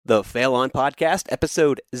The Fail On Podcast,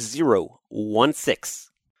 episode 016.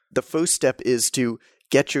 The first step is to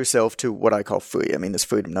get yourself to what I call free. I mean, this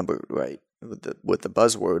freedom number, right, with the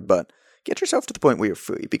buzzword, but get yourself to the point where you're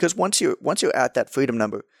free. Because once you're at that freedom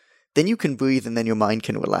number, then you can breathe and then your mind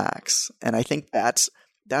can relax. And I think that's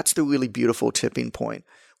the really beautiful tipping point.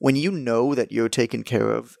 When you know that you're taken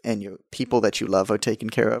care of and your people that you love are taken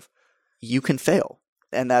care of, you can fail.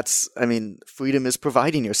 And freedom is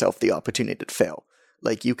providing yourself the opportunity to fail.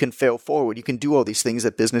 Like, you can fail forward. You can do all these things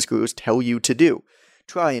that business gurus tell you to do.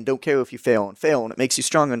 Try and don't care if you fail, and it makes you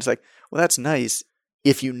stronger. And it's like, well, that's nice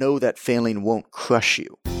if you know that failing won't crush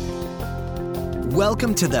you.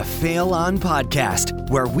 Welcome to the Fail On Podcast,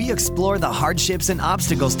 where we explore the hardships and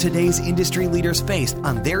obstacles today's industry leaders face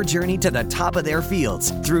on their journey to the top of their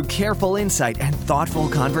fields through careful insight and thoughtful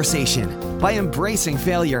conversation. By embracing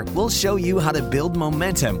failure, we'll show you how to build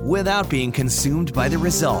momentum without being consumed by the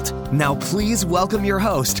result. Now, please welcome your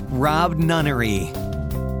host, Rob Nunnery.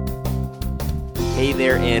 Hey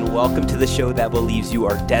there, and welcome to the show that believes you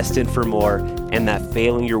are destined for more and that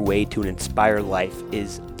failing your way to an inspired life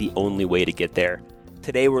is the only way to get there.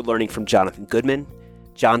 Today, we're learning from Jonathan Goodman.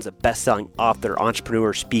 John's a best-selling author,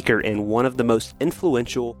 entrepreneur, speaker, and one of the most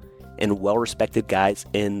influential and well-respected guys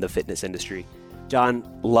in the fitness industry. John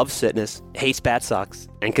loves fitness, hates bad socks,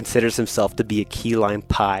 and considers himself to be a key lime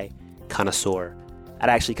pie connoisseur. I'd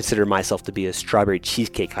actually consider myself to be a strawberry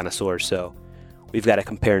cheesecake connoisseur, so we've got to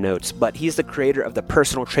compare notes. But he's the creator of the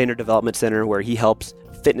Personal Trainer Development Center, where he helps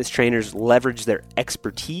fitness trainers leverage their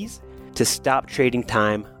expertise to stop trading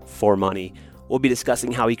time for money. We'll be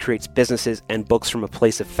discussing how he creates businesses and books from a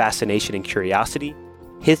place of fascination and curiosity,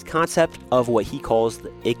 his concept of what he calls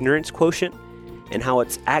the ignorance quotient, and how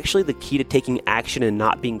it's actually the key to taking action and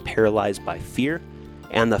not being paralyzed by fear,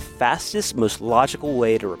 and the fastest, most logical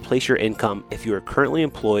way to replace your income if you are currently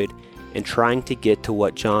employed and trying to get to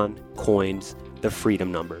what John coins the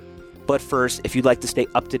freedom number. But first, if you'd like to stay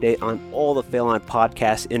up to date on all the Fail On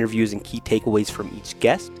podcast interviews and key takeaways from each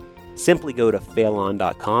guest, simply go to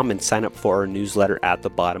failon.com and sign up for our newsletter at the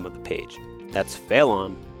bottom of the page. That's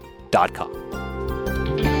failon.com.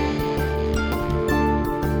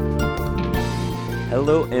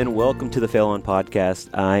 Hello and welcome to the Fail On Podcast.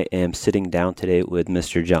 I am sitting down today with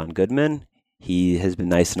Mr. John Goodman. He has been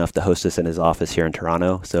nice enough to host us in his office here in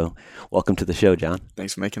Toronto. So welcome to the show, John.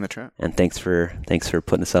 Thanks for making the trip. And thanks for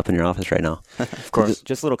putting us up in your office right now. Of course. So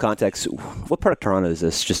just a little context. What part of Toronto is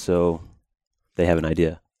this, just so they have an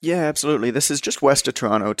idea? Yeah, absolutely. This is just west of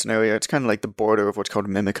Toronto. It's an area, it's kind of like the border of what's called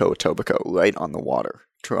Mimico, Etobicoke, right on the water.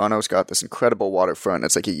 Toronto's got this incredible waterfront.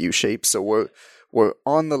 It's like a U shape. So we're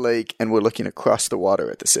on the lake and we're looking across the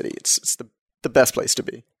water at the city. It's the best place to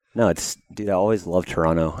be. No, dude, I always loved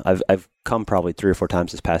Toronto. I've come probably 3 or 4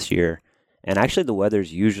 times this past year. And actually the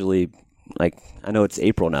weather's usually, I know it's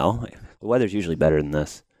April now. The weather's usually better than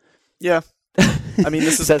this. Yeah. I mean,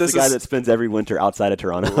 this is the guy that spends every winter outside of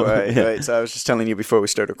Toronto. Right. So I was just telling you before we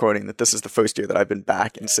started recording that this is the first year that I've been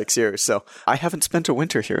back in 6 years. So I haven't spent a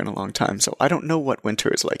winter here in a long time. So I don't know what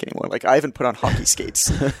winter is like anymore. Like, I haven't put on hockey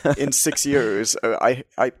skates in 6 years. I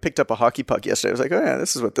picked up a hockey puck yesterday. I was like, oh yeah,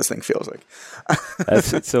 this is what this thing feels like.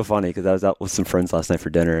 It's so funny because I was out with some friends last night for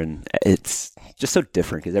dinner, and it's just so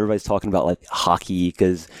different because everybody's talking about like hockey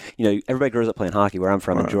because, you know, everybody grows up playing hockey. Where I'm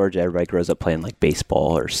from in Georgia, everybody grows up playing like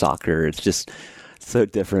baseball or soccer. It's just so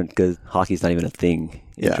different because hockey's not even a thing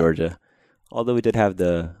in Georgia. Although we did have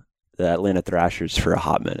the Atlanta Thrashers for a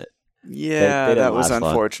hot minute. Yeah, they that was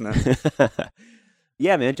unfortunate.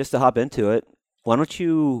 Yeah, man, just to hop into it, why don't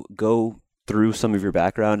you go through some of your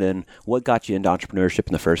background and what got you into entrepreneurship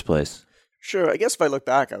in the first place? Sure. I guess if I look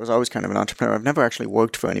back, I was always kind of an entrepreneur. I've never actually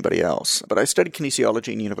worked for anybody else, but I studied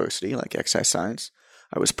kinesiology in university, like exercise science.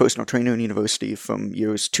 I was a personal trainer in university from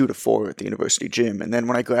years 2 to 4 at the university gym. And then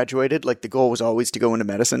when I graduated, like, the goal was always to go into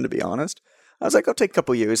medicine, to be honest. I was like, I'll take a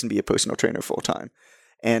couple years and be a personal trainer full time.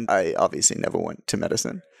 And I obviously never went to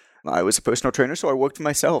medicine. I was a personal trainer, so I worked for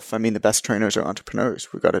myself. I mean, the best trainers are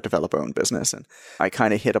entrepreneurs. We've got to develop our own business. And I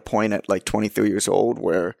kind of hit a point at like 23 years old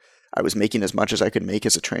where I was making as much as I could make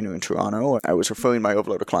as a trainer in Toronto. I was referring my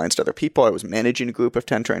overload of clients to other people. I was managing a group of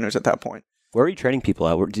 10 trainers at that point. Where were you training people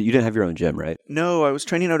at? You didn't have your own gym, right? No, I was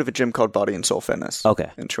training out of a gym called Body and Soul Fitness.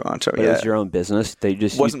 Okay. In Toronto. But it was your own business?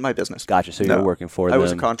 Wasn't my business. Gotcha. So you were working for them. I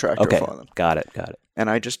was a contractor for them. Got it. And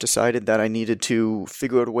I just decided that I needed to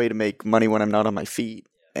figure out a way to make money when I'm not on my feet.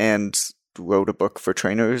 And wrote a book for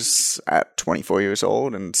trainers at 24 years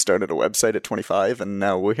old and started a website at 25. And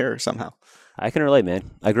now we're here somehow. I can relate,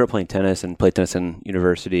 man. I grew up playing tennis and played tennis in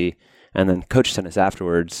university and then coached tennis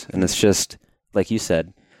afterwards. And it's just, like you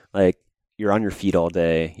said, like, you're on your feet all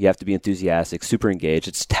day. You have to be enthusiastic, super engaged.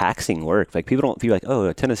 It's taxing work. Like people don't feel like, oh,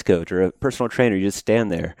 a tennis coach or a personal trainer, you just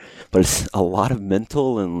stand there. But it's a lot of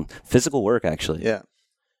mental and physical work, actually. Yeah.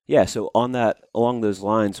 Yeah. So along those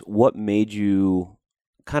lines, what made you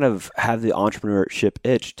kind of have the entrepreneurship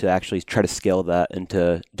itch to actually try to scale that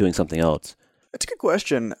into doing something else? That's a good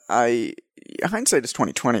question. Hindsight is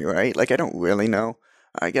 2020, right? Like, I don't really know.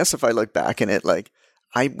 I guess if I look back in it, like,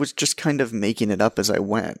 I was just kind of making it up as I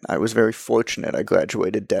went. I was very fortunate. I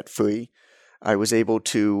graduated debt-free. I was able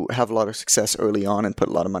to have a lot of success early on and put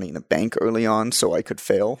a lot of money in the bank early on so I could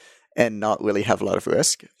fail and not really have a lot of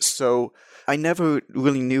risk. So I never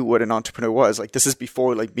really knew what an entrepreneur was. Like, this is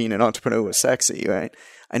before, like, being an entrepreneur was sexy, right?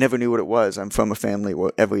 I never knew what it was. I'm from a family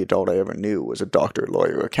where every adult I ever knew was a doctor,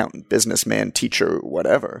 lawyer, accountant, businessman, teacher,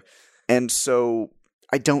 whatever. And so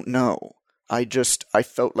I don't know. I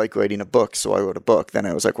felt like writing a book, so I wrote a book. Then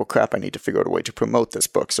I was like, well, crap, I need to figure out a way to promote this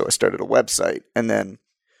book. So I started a website, and then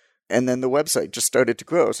the website just started to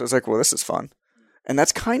grow. So I was like, well, this is fun. And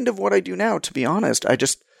that's kind of what I do now, to be honest. I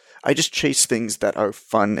just chase things that are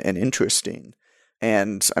fun and interesting.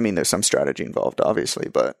 And I mean, there's some strategy involved, obviously,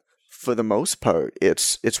 but for the most part,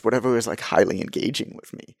 it's whatever is like highly engaging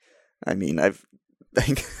with me. I mean,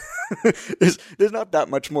 there's not that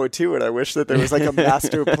much more to it. I wish that there was like a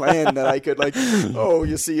master plan that I could like, oh,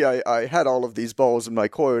 you see, I had all of these balls in my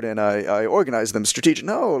court and I organized them strategically.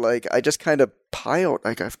 No, like I just kind of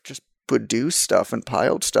I've just produced stuff and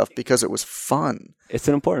piled stuff because it was fun. It's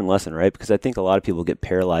an important lesson, right? Because I think a lot of people get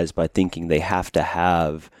paralyzed by thinking they have to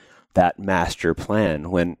have that master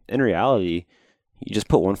plan when in reality, you just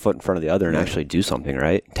put one foot in front of the other and actually do something,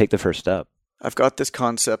 right? Take the first step. I've got this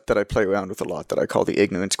concept that I play around with a lot that I call the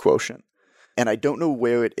ignorance quotient. And I don't know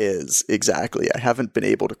where it is exactly. I haven't been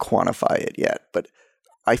able to quantify it yet. But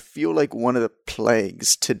I feel like one of the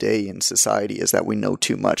plagues today in society is that we know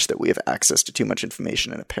too much, that we have access to too much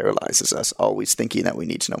information, and it paralyzes us, always thinking that we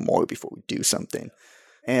need to know more before we do something.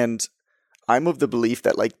 And I'm of the belief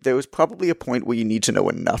that like there was probably a point where you need to know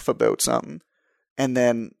enough about something, and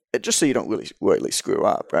then just so you don't really screw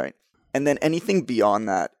up, right? And then anything beyond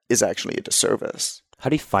that is actually a disservice. How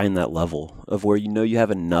do you find that level of where you know you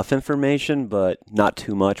have enough information, but not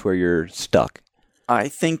too much where you're stuck? I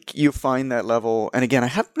think you find that level, and again, I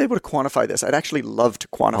haven't been able to quantify this. I'd actually love to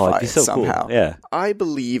quantify it somehow. Cool. Yeah. I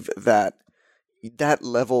believe that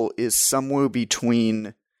level is somewhere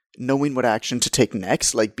between knowing what action to take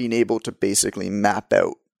next, like being able to basically map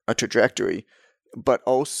out a trajectory, but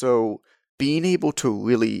also being able to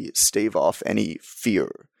really stave off any fear.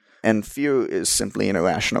 And fear is simply an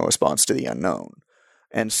irrational response to the unknown.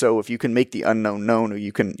 And so if you can make the unknown known, or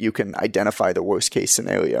you can identify the worst case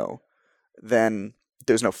scenario, then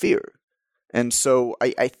there's no fear. And so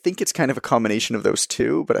I think it's kind of a combination of those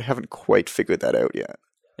two, but I haven't quite figured that out yet.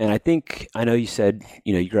 And I know you said,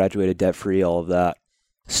 you graduated debt-free, all of that.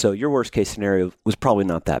 So your worst case scenario was probably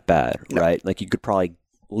not that bad, right? Like you could probably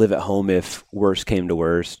live at home if worst came to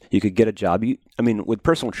worst. You could get a job. With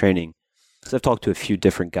personal training, so I've talked to a few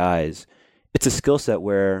different guys, it's a skill set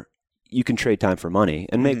where you can trade time for money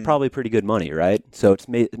and make probably pretty good money, right? So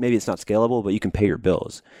maybe it's not scalable, but you can pay your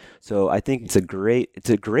bills. So I think it's a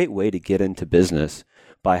great way to get into business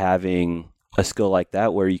by having a skill like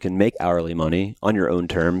that where you can make hourly money on your own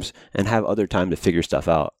terms and have other time to figure stuff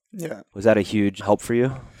out. Yeah. Was that a huge help for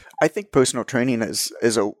you? I think personal training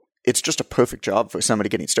it's just a perfect job for somebody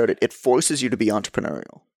getting started. It forces you to be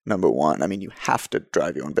entrepreneurial. Number one, I mean, you have to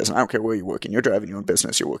drive your own business. I don't care where you're working. You're driving your own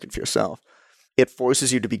business. You're working for yourself. It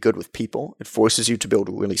forces you to be good with people. It forces you to build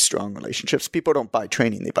really strong relationships. People don't buy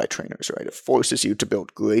training. They buy trainers, right? It forces you to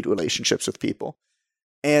build great relationships with people.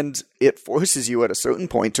 And it forces you at a certain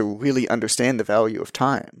point to really understand the value of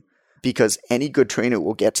time, because any good trainer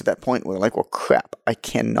will get to that point where like, well, crap, I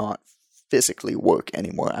cannot physically work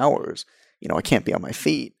any more hours. I can't be on my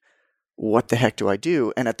feet. What the heck do I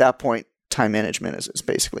do? And at that point, time management is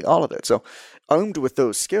basically all of it. So armed with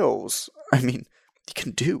those skills, I mean, you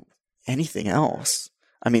can do anything else.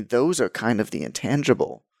 I mean, those are kind of the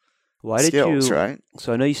intangible skills, right?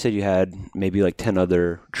 So I know you said you had maybe like 10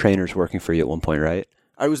 other trainers working for you at one point, right?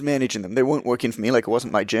 I was managing them. They weren't working for me, like it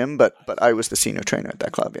wasn't my gym, but I was the senior trainer at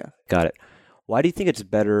that club, yeah. Got it. Why do you think it's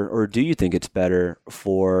better, or do you think it's better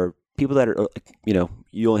for people that are,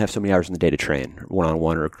 you only have so many hours in the day to train,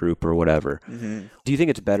 one-on-one or a group or whatever. Mm-hmm. Do you think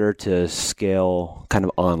it's better to scale kind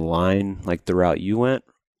of online, like the route you went,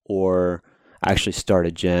 or actually start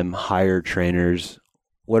a gym, hire trainers?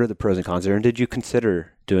 What are the pros and cons there? And did you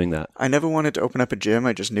consider doing that? I never wanted to open up a gym.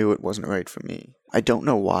 I just knew it wasn't right for me. I don't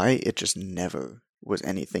know why. It just never was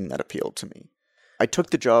anything that appealed to me. I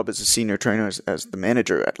took the job as a senior trainer as the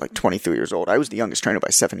manager at like 23 years old. I was the youngest trainer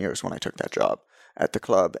by 7 years when I took that job at the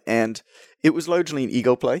club. And it was largely an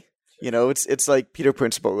ego play. You know, it's like Peter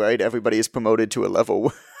Principle, right? Everybody is promoted to a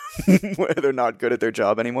level where they're not good at their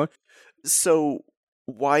job anymore. So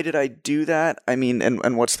why did I do that? I mean,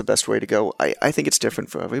 and what's the best way to go? I think it's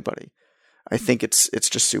different for everybody. I think it's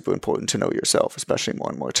just super important to know yourself, especially more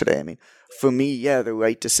and more today. I mean, for me, yeah, the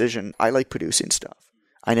right decision. I like producing stuff.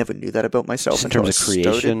 I never knew that about myself just in until terms I of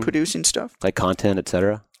creation, started producing stuff. Like content,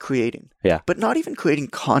 etc. Creating. Yeah. But not even creating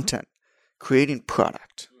content, creating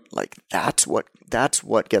product. Like that's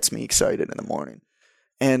what gets me excited in the morning.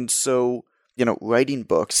 And so, you know, writing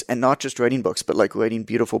books, and not just writing books, but like writing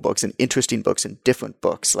beautiful books and interesting books and different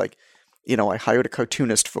books. Like, you know, I hired a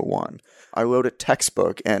cartoonist for one. I wrote a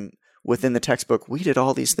textbook, and within the textbook, we did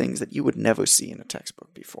all these things that you would never see in a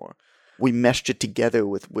textbook before. We meshed it together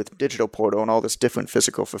with Digital Portal and all this different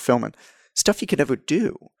physical fulfillment. Stuff you could never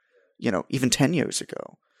do, you know, even 10 years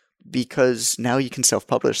ago. Because now you can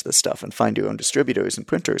self-publish this stuff and find your own distributors and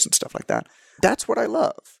printers and stuff like that. That's what I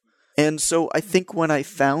love. And so I think when I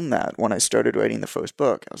found that, when I started writing the first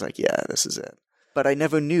book, I was like, yeah, this is it. But I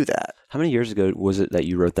never knew that. How many years ago was it that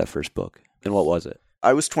you wrote that first book? And what was it?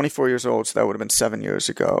 I was 24 years old, so that would have been 7 years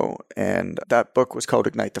ago. And that book was called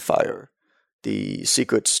Ignite the Fire, The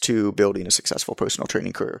Secrets to Building a Successful Personal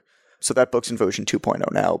Training Career. So that book's in version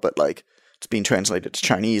 2.0 now, but like, it's being translated to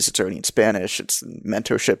Chinese. It's already in Spanish. It's in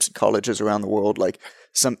mentorships in colleges around the world. Like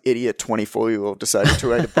some idiot 24-year-old decided to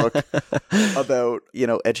write a book about, you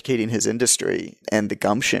know, educating his industry and the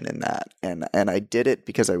gumption in that. And I did it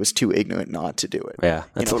because I was too ignorant not to do it. Yeah,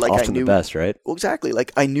 that's you know, like often the best, right? Well, exactly.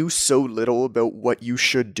 Like I knew so little about what you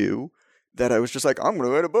should do that I was just like, I'm going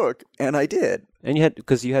to write a book. And I did. And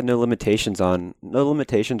because you had no limitations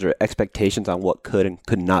or expectations on what could and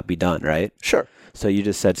could not be done, right? Sure. So you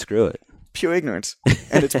just said, screw it. Pure ignorance,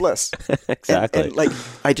 and it's bliss. Exactly. And like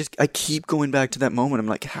I keep going back to that moment. I'm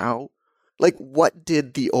like, what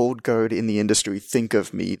did the old guard in the industry think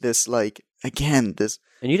of me? This like again, this.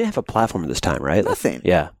 And you didn't have a platform at this time, right? Nothing.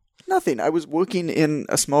 Yeah. Nothing. I was working in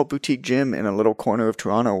a small boutique gym in a little corner of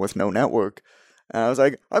Toronto with no network. And I was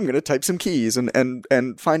like, I'm going to type some keys and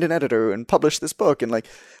find an editor and publish this book. And like,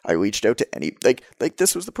 I reached out to any like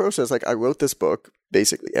this was the process. Like I wrote this book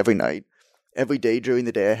basically every night. Every day during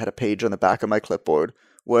the day, I had a page on the back of my clipboard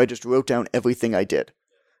where I just wrote down everything I did.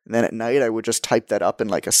 And then at night, I would just type that up in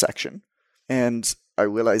like a section. And I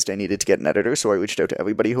realized I needed to get an editor, so I reached out to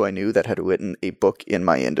everybody who I knew that had written a book in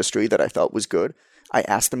my industry that I thought was good. I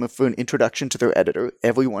asked them for an introduction to their editor.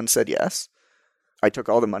 Everyone said yes. I took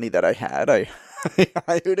all the money that I had. I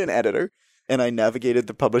hired an editor, and I navigated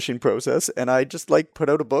the publishing process. And I just like put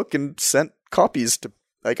out a book and sent copies to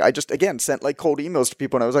like I just again sent like cold emails to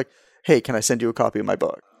people, and I was like, hey, can I send you a copy of my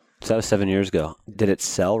book? So that was 7 years ago. Did it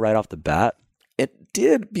sell right off the bat? It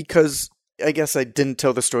did, because I guess I didn't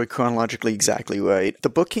tell the story chronologically exactly right. The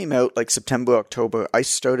book came out like September, October. I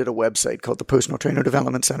started a website called the Personal Trainer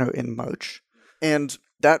Development Center in March. And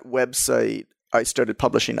that website, I started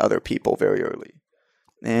publishing other people very early.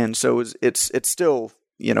 And so it's still,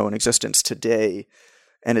 you know, in existence today.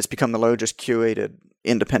 And it's become the largest curated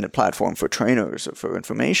independent platform for trainers or for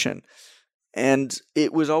information. And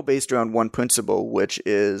it was all based around one principle, which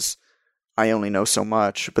is I only know so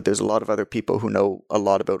much, but there's a lot of other people who know a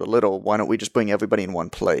lot about a little. Why don't we just bring everybody in one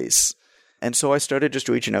place? And so I started just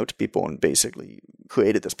reaching out to people and basically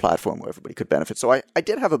created this platform where everybody could benefit. So I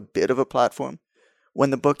did have a bit of a platform when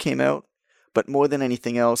the book came out, but more than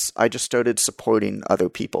anything else, I just started supporting other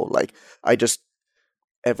people. Like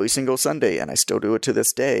every single Sunday, and I still do it to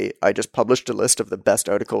this day, I just published a list of the best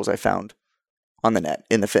articles I found on the net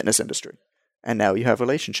in the fitness industry. And now you have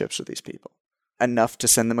relationships with these people. Enough to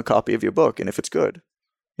send them a copy of your book, and if it's good,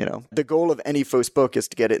 you know. The goal of any first book is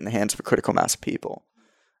to get it in the hands of a critical mass of people.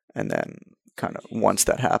 And then kind of once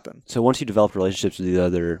that happened. So once you developed relationships with these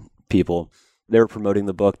other people, they were promoting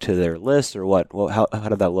the book to their list or what? Well, how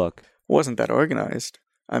did that look? It wasn't that organized.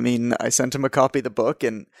 I mean, I sent them a copy of the book,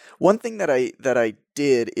 and one thing that I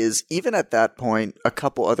did is, even at that point, a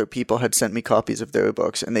couple other people had sent me copies of their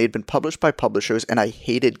books, and they had been published by publishers, and I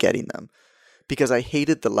hated getting them. Because I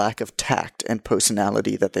hated the lack of tact and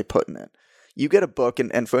personality that they put in it. You get a book,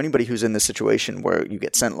 and for anybody who's in this situation where you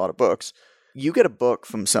get sent a lot of books, you get a book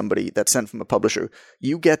from somebody that's sent from a publisher,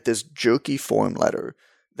 you get this jerky form letter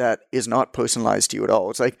that is not personalized to you at all.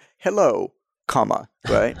 It's like, hello, comma,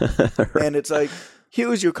 right? Right. And it's like,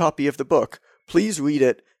 here's your copy of the book. Please read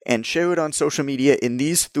it and share it on social media in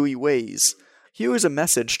these 3 ways. Here is a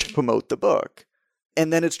message to promote the book.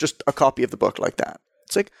 And then it's just a copy of the book like that.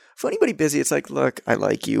 It's like, for anybody busy, it's like, look, I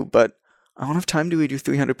like you, but I don't have time to read your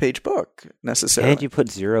 300-page book, necessarily. And you put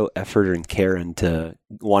zero effort and care into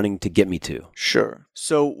wanting to get me to. Sure.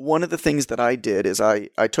 So one of the things that I did is I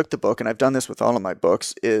took the book, and I've done this with all of my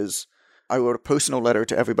books, is I wrote a personal letter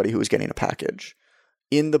to everybody who was getting a package.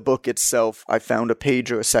 In the book itself, I found a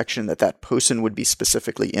page or a section that person would be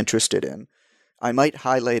specifically interested in. I might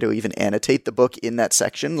highlight or even annotate the book in that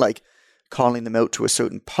section, like calling them out to a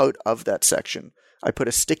certain part of that section. I put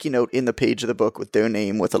a sticky note in the page of the book with their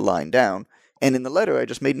name with a line down. And in the letter, I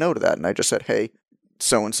just made note of that. And I just said, hey,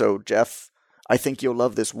 so-and-so, Jeff, I think you'll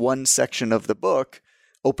love this one section of the book.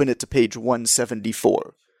 Open it to page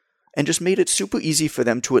 174. And just made it super easy for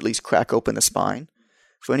them to at least crack open the spine.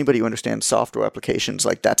 For anybody who understands software applications,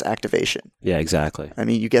 like that's activation. Yeah, exactly. I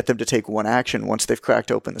mean, you get them to take one action. Once they've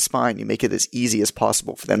cracked open the spine, you make it as easy as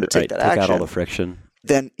possible for them to take that action. Take out all the friction.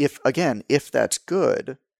 Then if that's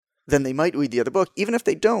good, then they might read the other book. Even if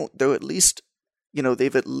they don't, they're at least,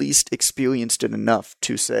 they've at least experienced it enough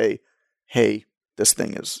to say, hey, this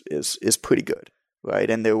thing is pretty good,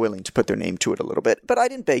 right? And they're willing to put their name to it a little bit. But I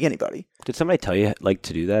didn't beg anybody. Did somebody tell you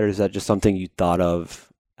to do that, or is that just something you thought of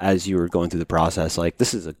as you were going through the process? Like,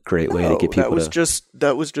 this is a great way to get people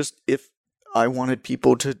that was just if I wanted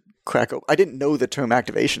people to crack open. I didn't know the term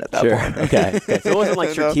activation at that point. Okay. So it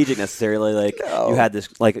wasn't strategic necessarily. No. You had this,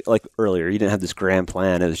 like earlier, you didn't have this grand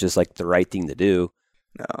plan. It was just the right thing to do.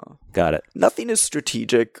 No. Got it. Nothing is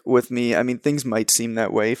strategic with me. I mean, things might seem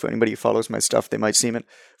that way. For anybody who follows my stuff, they might seem it.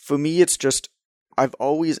 For me, it's just, I've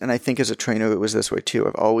always, and I think as a trainer, it was this way too.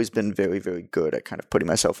 I've always been very, very good at kind of putting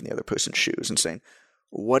myself in the other person's shoes and saying,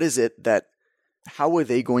 what is it how are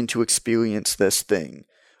they going to experience this thing?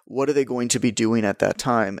 What are they going to be doing at that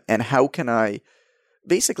time? And how can I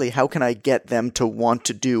get them to want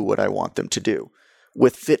to do what I want them to do?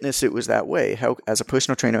 With fitness, it was that way. As a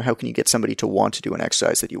personal trainer, how can you get somebody to want to do an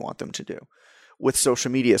exercise that you want them to do? With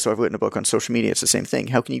social media, so I've written a book on social media, it's the same thing.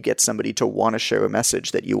 How can you get somebody to want to share a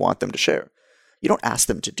message that you want them to share? You don't ask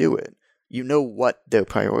them to do it. You know what their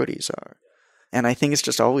priorities are. And I think it's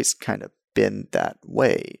just always kind of been that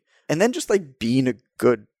way. And then just being a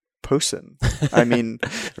good person. I mean,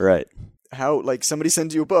 right. How somebody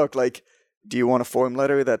sends you a book, do you want a form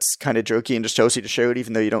letter that's kind of jerky and just tells you to share it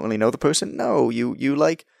even though you don't really know the person? No, you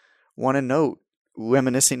want a note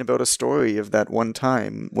reminiscing about a story of that one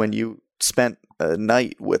time when you spent a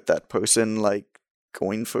night with that person,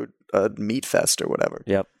 going for a meat fest or whatever.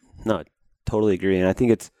 Yep. No, I totally agree. And I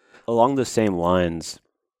think it's along the same lines.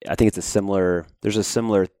 I think there's a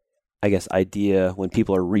similar, I guess, idea when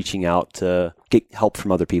people are reaching out to get help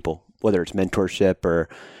from other people, whether it's mentorship or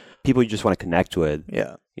people you just want to connect with.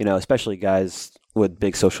 Yeah. Especially guys with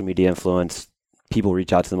big social media influence, people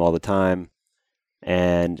reach out to them all the time.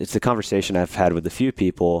 And it's a conversation I've had with a few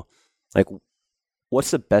people, what's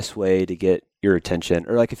the best way to get your attention?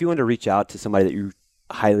 Or if you want to reach out to somebody that you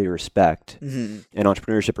highly respect in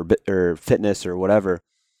entrepreneurship or fitness or whatever,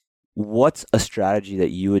 what's a strategy that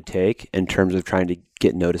you would take in terms of trying to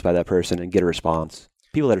get noticed by that person and get a response?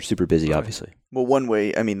 People that are super busy, obviously. Well, one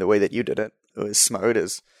way, the way that you did it was smart,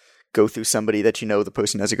 is go through somebody that the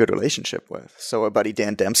person has a good relationship with. So our buddy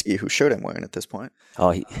Dan Dembski, whose shirt I'm wearing at this point.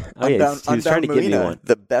 He was trying to get me one.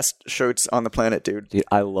 The best shirts on the planet, dude. Dude,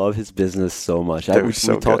 I love his business so much.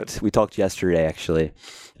 We talked yesterday, actually,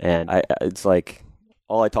 and it's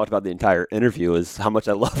all I talked about the entire interview is how much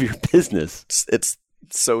I love your business. It's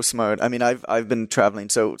so smart. I've been traveling.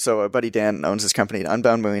 So our buddy Dan owns this company,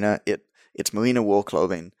 Unbound Marina. It's merino wool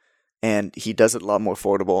clothing, and he does it a lot more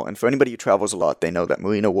affordable. And for anybody who travels a lot, they know that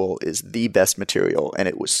merino wool is the best material, and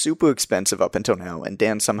it was super expensive up until now. And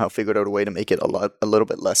Dan somehow figured out a way to make it a little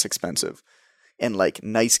bit less expensive, and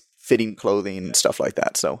nice fitting clothing and stuff like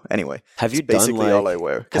that. So anyway, have you basically all I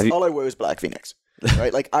wear? Because all I wear is black V-necks.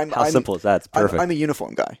 Right? How simple is that? It's perfect. I'm a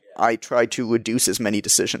uniform guy. I try to reduce as many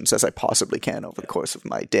decisions as I possibly can over the course of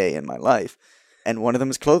my day and my life. And one of them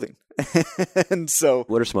is clothing. And so,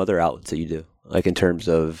 what are some other outlets that you do? In terms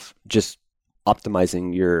of just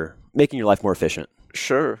optimizing making your life more efficient?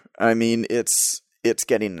 Sure. It's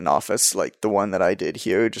getting an office like the one that I did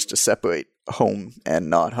here, just to separate home and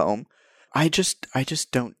not home. I just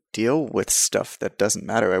don't deal with stuff that doesn't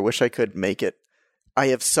matter. I wish I could make it. I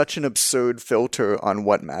have such an absurd filter on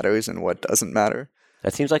what matters and what doesn't matter.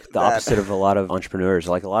 That seems like the opposite of a lot of entrepreneurs.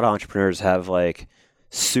 A lot of entrepreneurs have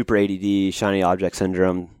super ADD, shiny object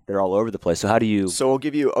syndrome. They're all over the place. So how do you? So I'll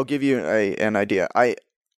give you an idea. I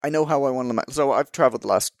know how I want to. So I've traveled the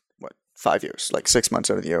last 5 years, 6 months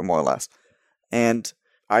out of the year, more or less, and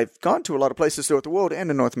I've gone to a lot of places throughout the world and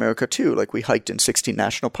in North America too. We hiked in 16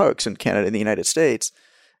 national parks in Canada and the United States,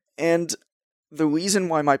 and the reason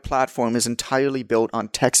why my platform is entirely built on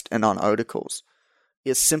text and on articles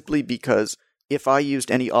is simply because if I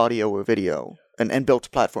used any audio or video and built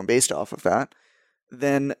a platform based off of that,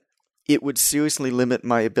 then it would seriously limit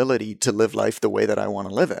my ability to live life the way that I want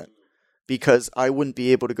to live it. Because I wouldn't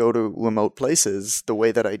be able to go to remote places the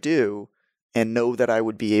way that I do and know that I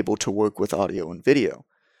would be able to work with audio and video.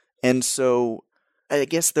 And so I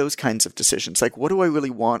guess those kinds of decisions, like what do I really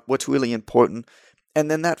want? What's really important? And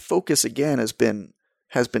then that focus again has been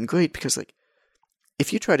great because like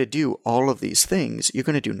if you try to do all of these things, you're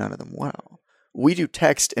going to do none of them well. We do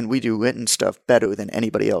text and we do written stuff better than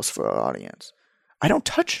anybody else for our audience. I don't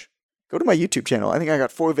touch. Go to my YouTube channel. I think I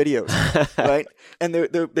got 4 videos, right? And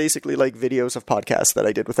they're basically like videos of podcasts that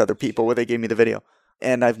I did with other people where they gave me the video.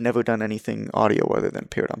 And I've never done anything audio other than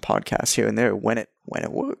appeared on podcasts here and there when it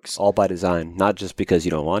works. All by design, not just because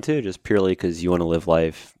you don't want to, just purely because you want to live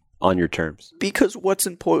life on your terms. Because what's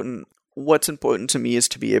important to me is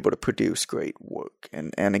to be able to produce great work.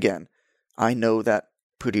 And again, I know that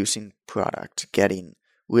producing product, getting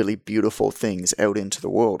really beautiful things out into the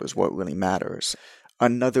world is what really matters.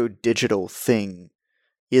 Another digital thing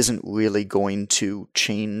isn't really going to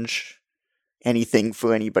change anything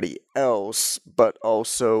for anybody else, but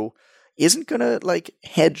also isn't going to like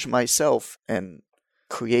hedge myself and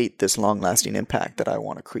create this long-lasting impact that I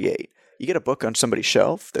want to create. You get a book on somebody's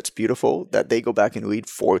shelf that's beautiful, that they go back and read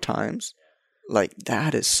 4 times. Like,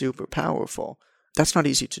 that is super powerful. That's not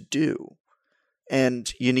easy to do.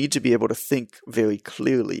 And you need to be able to think very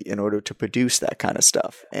clearly in order to produce that kind of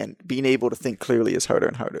stuff. And being able to think clearly is harder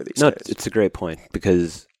and harder these days. It's a great point,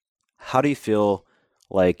 because how do you feel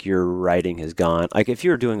like your writing has gone? Like if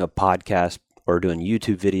you're doing a podcast or doing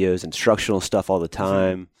YouTube videos, instructional stuff all the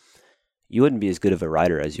time, you wouldn't be as good of a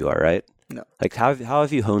writer as you are, right? No. Like how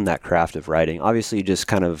have you honed that craft of writing? Obviously, you just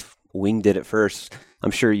kind of winged it at first.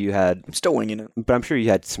 I'm sure you had... I'm still winging it. But I'm sure you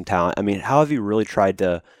had some talent. I mean, how have you really tried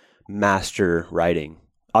to master writing?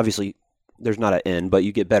 Obviously, there's not an end, but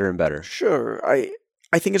you get better and better. Sure. I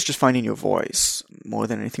think it's just finding your voice more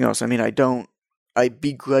than anything else. I mean, I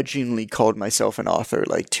begrudgingly called myself an author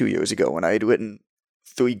like 2 years ago when I had written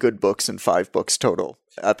 3 good books and 5 books total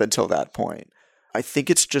up until that point. I think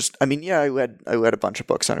it's just, I mean, yeah, I read a bunch of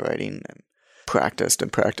books on writing and practiced,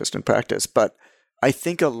 but I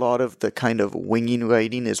think a lot of the kind of winging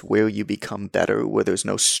writing is where you become better, where there's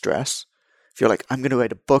no stress. If you're like, I'm going to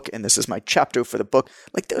write a book and this is my chapter for the book,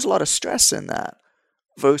 like there's a lot of stress in that.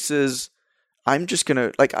 Versus I'm just going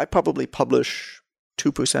to, like I probably publish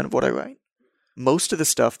 2% of what I write. Most of the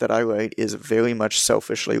stuff that I write is very much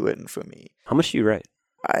selfishly written for me. How much do you write?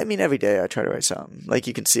 I mean, every day I try to write something. Like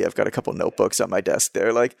you can see, I've got a couple notebooks on my desk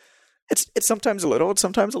there. Like it's sometimes a little, it's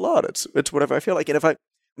sometimes a lot. It's whatever I feel like. And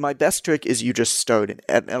my best trick is you just start,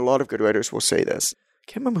 and a lot of good writers will say this.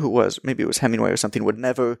 I can't remember who it was. Maybe it was Hemingway or something. Would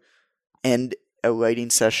never end a writing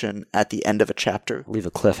session at the end of a chapter. Leave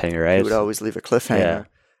a cliffhanger, right? He would always leave a cliffhanger. Yeah.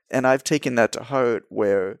 And I've taken that to heart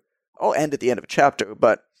where I'll end at the end of a chapter,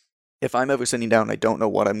 but if I'm ever sitting down and I don't know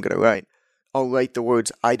what I'm going to write, I'll write the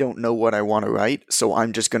words, I don't know what I want to write, so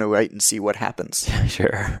I'm just going to write and see what happens.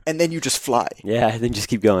 Sure. And then you just fly. Yeah, then just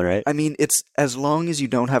keep going, right? I mean, it's as long as you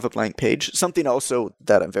don't have a blank page. Something also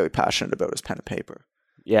that I'm very passionate about is pen and paper.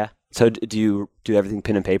 Yeah. So do you do everything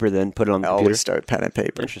pen and paper, then put it on the computer? I always start pen and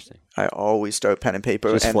paper. Interesting. I always start pen and paper.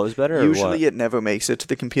 It just flows better, or usually what? It never makes it to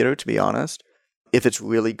the computer, to be honest. If it's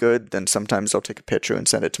really good, then sometimes I'll take a picture and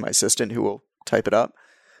send it to my assistant who will type it up.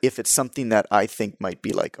 If it's something that I think might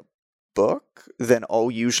be like a book, then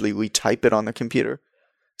I'll usually retype it on the computer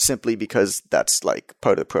simply because that's like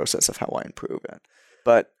part of the process of how I improve it.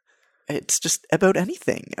 But it's just about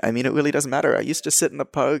anything. I mean, it really doesn't matter. I used to sit in the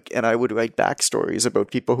park and I would write backstories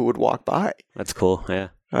about people who would walk by. That's cool, yeah.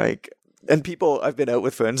 And people, I've been out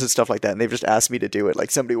with friends and stuff like that, and they've just asked me to do it.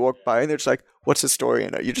 Like somebody walked by and they're just like, what's the story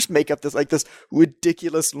in it? You just make up this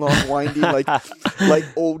ridiculous, long, winding, like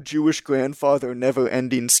old Jewish grandfather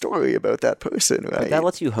never-ending story about that person, right? But that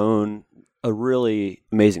lets you hone a really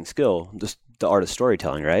amazing skill, just the art of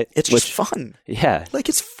storytelling, right? It's just fun. Yeah. Like,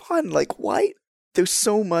 it's fun. Like, why? There's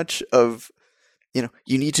so much of, you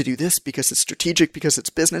need to do this because it's strategic, because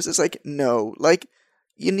it's business. It's like, no, like,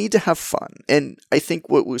 you need to have fun. And I think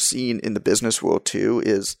what we're seeing in the business world too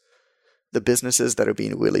is the businesses that are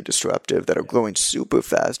being really disruptive, that are growing super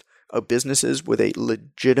fast, are businesses where they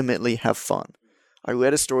legitimately have fun. I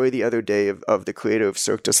read a story the other day of the creator of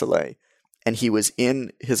Cirque du Soleil, and he was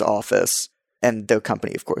in his office, and their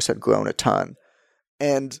company, of course, had grown a ton.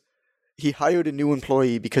 And he hired a new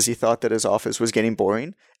employee because he thought that his office was getting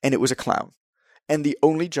boring, and it was a clown. And the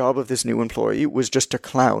only job of this new employee was just to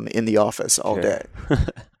clown in the office all day.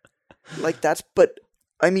 But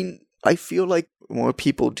I mean, I feel like more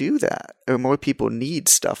people do that, or more people need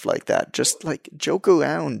stuff like that. Just like joke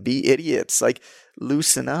around, be idiots, like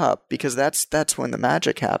loosen up, because that's when the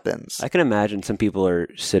magic happens. I can imagine some people are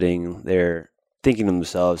sitting there thinking to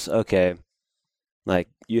themselves, okay, like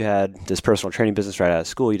you had this personal training business right out of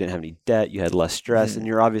school, you didn't have any debt, you had less stress, and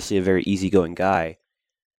you're obviously a very easygoing guy.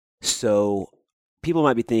 So people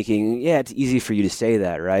might be thinking, yeah, it's easy for you to say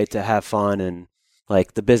that, right? To have fun and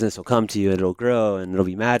like the business will come to you and it'll grow and it'll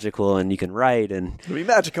be magical and you can write and it'll be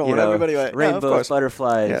magical and everybody rainbows,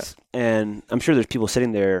 butterflies. Yeah. And I'm sure there's people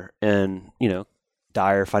sitting there and,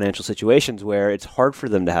 dire financial situations where it's hard for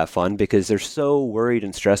them to have fun because they're so worried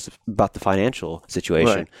and stressed about the financial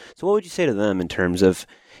situation. Right. So what would you say to them in terms of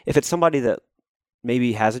if it's somebody that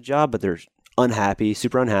maybe has a job, but they're unhappy,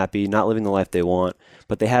 super unhappy, not living the life they want,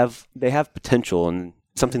 but they have potential and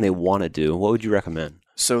something they want to do, what would you recommend?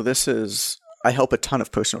 So I help a ton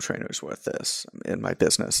of personal trainers with this in my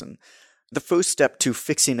business. And the first step to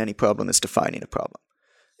fixing any problem is defining a problem.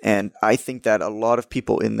 And I think that a lot of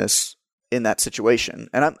people in that situation,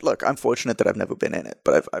 and I'm fortunate that I've never been in it,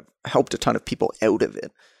 but I've helped a ton of people out of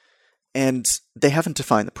it, and they haven't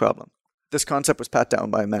defined the problem. This concept was pat down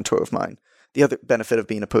by a mentor of mine. The other benefit of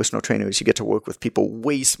being a personal trainer is you get to work with people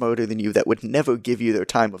way smarter than you that would never give you their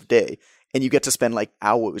time of day, and you get to spend like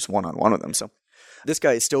hours one-on-one with them. So this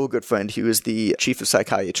guy is still a good friend. He was the chief of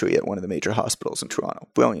psychiatry at one of the major hospitals in Toronto.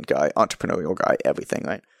 Brilliant guy, entrepreneurial guy, everything,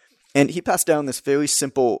 right? And he passed down this very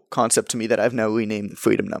simple concept to me that I've now renamed the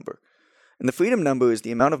freedom number. And the freedom number is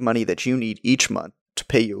the amount of money that you need each month to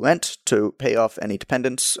pay your rent, to pay off any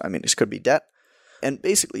dependents. I mean, this could be debt. And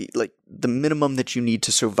basically, like the minimum that you need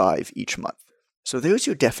to survive each month. So there's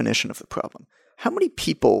your definition of the problem. How many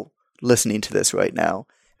people listening to this right now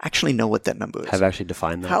actually know what that number is? Have actually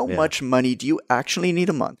defined that. How much money do you actually need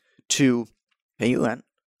a month to pay your rent,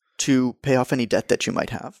 to pay off any debt that you might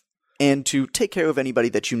have, and to take care of anybody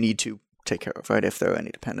that you need to take care of, right, if there are any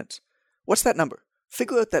dependents? What's that number?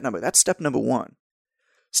 Figure out that number. That's step number 1.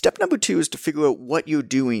 Step number 2 is to figure out what you're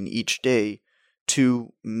doing each day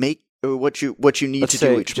to make, or what you need to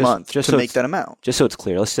do each month to make that amount. Just so it's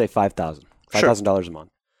clear, let's say $5,000 a month.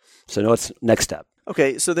 So what's next step?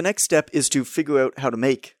 Okay, so the next step is to figure out how to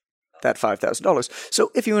make that $5,000.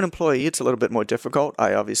 So if you're an employee, it's a little bit more difficult.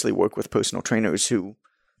 I obviously work with personal trainers who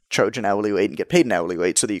charge an hourly rate and get paid an hourly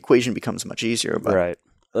rate, so the equation becomes much easier. But right.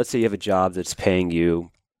 Let's say you have a job that's paying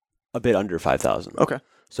you a bit under $5,000. Okay.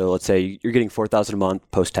 So let's say you're getting $4,000 a month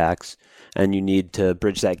post-tax, and you need to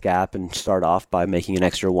bridge that gap and start off by making an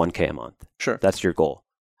extra $1,000 a month. Sure. That's your goal.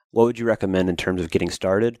 What would you recommend in terms of getting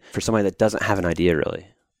started for somebody that doesn't have an idea really?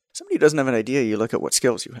 Somebody who doesn't have an idea, you look at what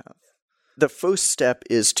skills you have. The first step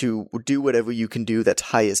is to do whatever you can do that's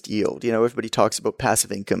highest yield. Everybody talks about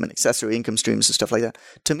passive income and accessory income streams and stuff like that.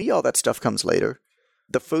 To me, all that stuff comes later.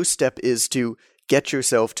 The first step is to get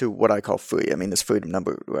yourself to what I call free. I mean, this freedom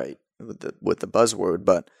number, right, with the buzzword,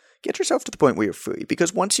 but get yourself to the point where you're free.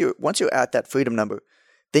 Because once you're at that freedom number,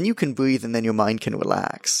 then you can breathe and then your mind can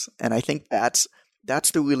relax. And I think that's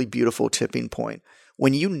the really beautiful tipping point.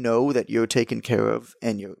 When you know that you're taken care of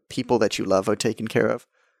and your people that you love are taken care of,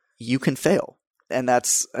 you can fail. And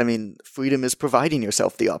freedom is providing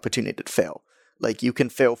yourself the opportunity to fail. Like you can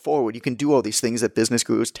fail forward. You can do all these things that business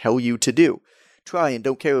gurus tell you to do. Try and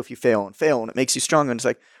don't care if you fail, and it makes you stronger. And it's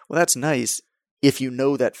like, well, that's nice if you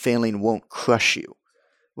know that failing won't crush you,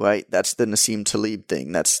 right? That's the Nassim Taleb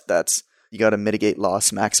thing. That's you got to mitigate loss,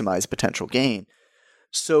 maximize potential gain.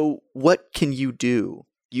 So what can you do?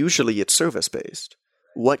 Usually it's service-based.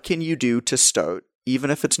 What can you do to start, even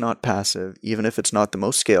if it's not passive, even if it's not the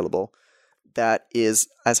most scalable, that is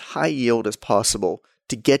as high yield as possible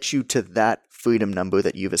to get you to that freedom number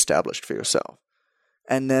that you've established for yourself?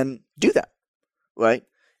 And then do that, right?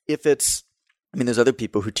 If it's, there's other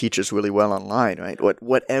people who teach us really well online, right?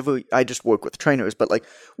 Whatever, I just work with trainers, but like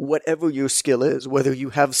whatever your skill is, whether you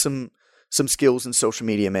have some skills in social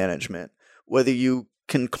media management, whether you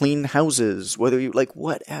can clean houses, whether you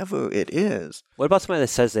whatever it is. What about somebody that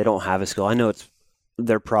says they don't have a skill? I know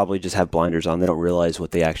they're probably just have blinders on. They don't realize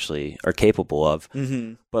what they actually are capable of.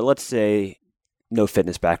 Mm-hmm. But let's say no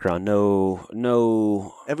fitness background,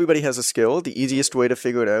 no. Everybody has a skill. The easiest way to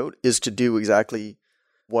figure it out is to do exactly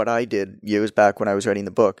what I did years back when I was writing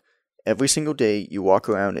the book. Every single day you walk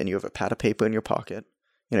around and you have a pad of paper in your pocket.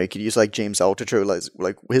 You could use like James Altucher,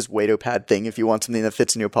 like his Waiter pad thing if you want something that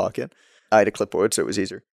fits in your pocket. I had a clipboard, so it was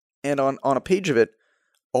easier. And on a page of it,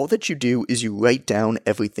 all that you do is you write down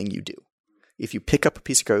everything you do. If you pick up a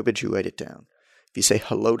piece of garbage, you write it down. If you say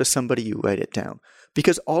hello to somebody, you write it down.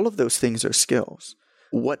 Because all of those things are skills.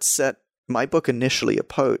 What set my book initially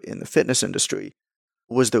apart in the fitness industry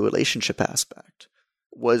was the relationship aspect.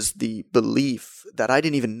 was the belief that I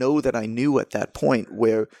didn't even know that I knew at that point,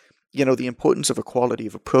 where, the importance of a quality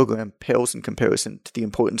of a program pales in comparison to the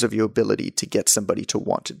importance of your ability to get somebody to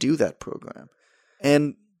want to do that program.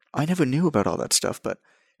 And I never knew about all that stuff, but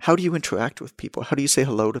how do you interact with people? How do you say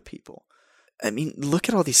hello to people? I mean, look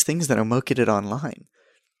at all these things that are marketed online.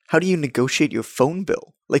 How do you negotiate your phone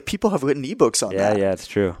bill? Like, people have written ebooks on that. Yeah, it's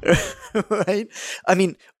true. Right? I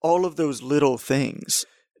mean, all of those little things.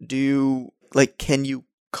 Can you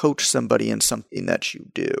coach somebody in something that you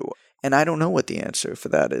do? And I don't know what the answer for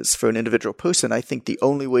that is for an individual person. I think the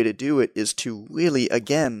only way to do it is to really,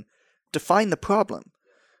 again, define the problem.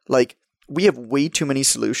 Like, we have way too many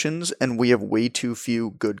solutions and we have way too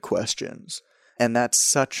few good questions. And that's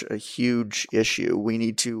such a huge issue. We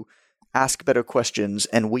need to ask better questions,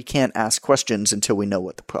 and we can't ask questions until we know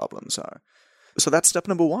what the problems are. So that's step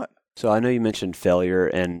number one. So I know you mentioned failure,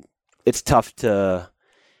 and it's tough to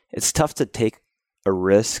take a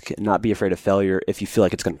risk and not be afraid of failure if you feel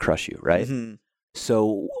like it's going to crush you, right? Mm-hmm.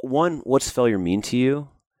 So one, what's failure mean to you?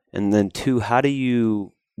 And then two, how do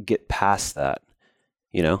you get past that?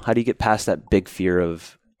 How do you get past that big fear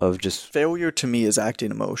of just... Failure to me is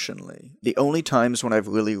acting emotionally. The only times when I've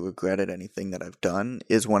really regretted anything that I've done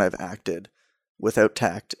is when I've acted without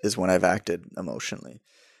tact, is when I've acted emotionally.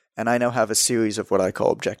 And I now have a series of what I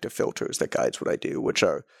call objective filters that guides what I do, which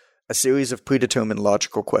are a series of predetermined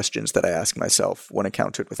logical questions that I ask myself when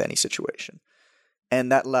encountered with any situation.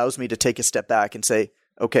 And that allows me to take a step back and say,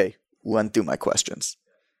 okay, run through my questions,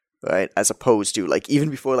 right? As opposed to, like, even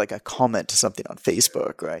before, like, I comment to something on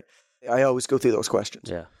Facebook, right? I always go through those questions.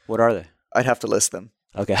 Yeah. What are they? I'd have to list them.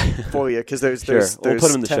 Okay. For you, because there's Sure. We'll put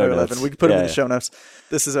them in the 10 show or 11. notes. We can put them in the show notes.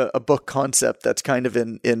 This is a book concept that's kind of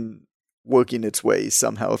in working its way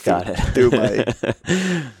somehow through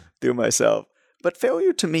myself. But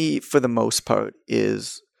failure to me, for the most part,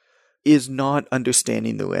 is not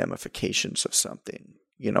understanding the ramifications of something.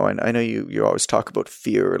 And I know you always talk about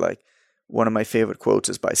fear. Like, one of my favorite quotes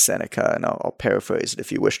is by Seneca, and I'll paraphrase it.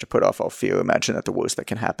 If you wish to put off all fear, imagine that the worst that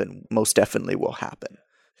can happen most definitely will happen.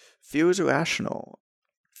 Fear is irrational.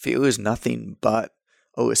 Fear is nothing but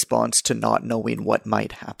a response to not knowing what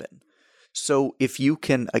might happen. So if you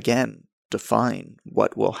can, again, define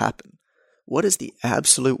what will happen, what is the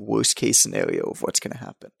absolute worst case scenario of what's going to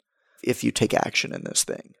happen if you take action in this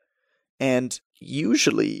thing? And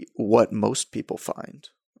usually what most people find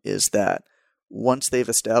is that once they've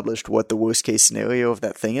established what the worst case scenario of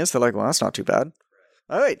that thing is, they're like, well, that's not too bad.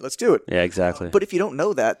 All right, let's do it. Yeah, exactly. But if you don't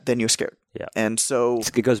know that, then you're scared. Yeah. And so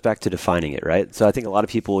it goes back to defining it, right? So I think a lot of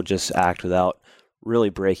people will just act without really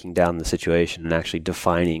breaking down the situation and actually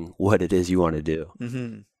defining what it is you want to do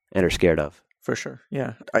and are scared of. For sure.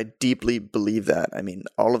 Yeah. I deeply believe that. I mean,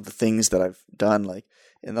 all of the things that I've done, like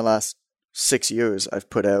in the last 6 years, I've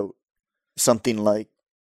put out something like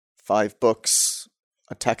 5 books,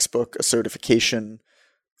 a textbook, a certification,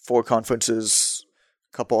 4 conferences,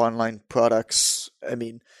 a couple online products. I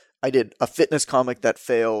mean, I did a fitness comic that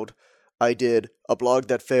failed. I did a blog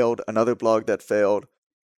that failed, another blog that failed.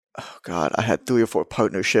 Oh God, I had 3 or 4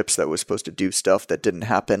 partnerships that were supposed to do stuff that didn't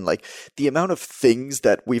happen. Like, the amount of things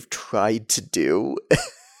that we've tried to do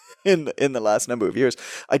in the last number of years.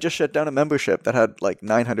 I just shut down a membership that had like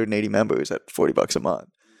 980 members at $40 a month.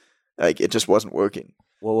 Like, it just wasn't working.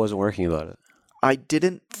 What wasn't working about it? I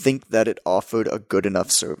didn't think that it offered a good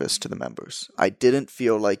enough service to the members. I didn't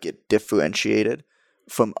feel like it differentiated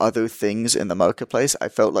from other things in the marketplace. I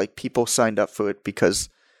felt like people signed up for it because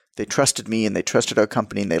they trusted me and they trusted our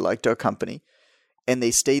company and they liked our company. And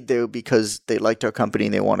they stayed there because they liked our company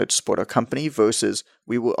and they wanted to support our company, versus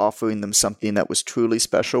we were offering them something that was truly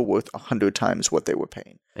special, worth 100 times what they were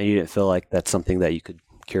paying. And you didn't feel like that's something that you could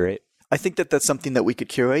curate? I think that that's something that we could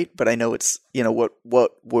curate, but I know it's,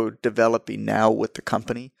 what we're developing now with the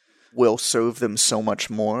company will serve them so much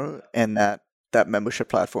more, and that membership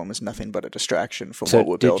platform is nothing but a distraction from what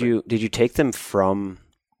we're building. Did you take them from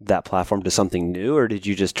that platform to something new, or did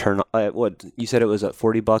you just turn what you said it was at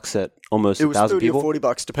 $40 at almost 1,000 people? It was $30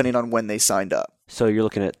 or $40 depending on when they signed up. So you're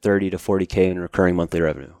looking at 30 to 40K in recurring monthly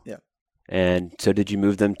revenue. Yeah. And so did you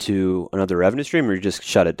move them to another revenue stream, or you just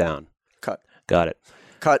shut it down? Cut. Got it.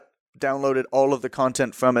 Cut. Downloaded all of the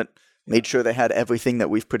content from it, made sure they had everything that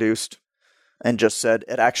we've produced, and just said,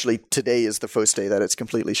 today is the first day that it's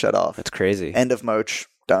completely shut off. That's crazy. End of March,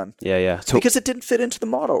 done. Yeah. So, because it didn't fit into the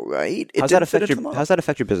model, right? How's that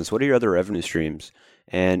affect your business? What are your other revenue streams?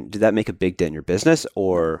 And did that make a big dent in your business,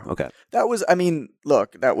 or okay? That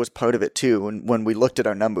was part of it too. And when we looked at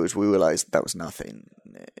our numbers, we realized that was nothing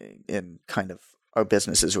in kind of our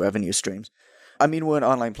business's revenue streams. I mean, we're an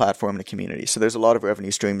online platform and a community, so there's a lot of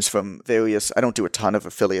revenue streams from various, I don't do a ton of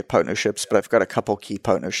affiliate partnerships, but I've got a couple key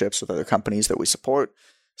partnerships with other companies that we support,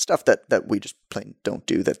 stuff that we just plain don't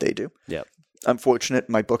do that they do. Yeah. I'm fortunate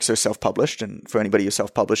my books are self-published, and for anybody who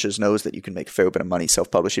self-publishes knows that you can make a fair bit of money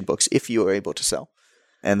self-publishing books if you are able to sell.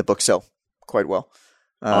 And the books sell quite well.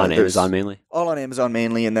 On Amazon mainly? All on Amazon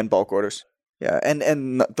mainly, and then bulk orders. Yeah,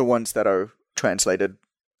 and the ones that are translated,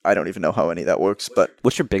 I don't even know how any of that works. But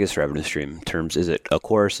what's your biggest revenue stream in terms? Is it a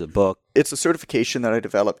course, a book? It's a certification that I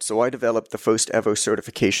developed. So I developed the first ever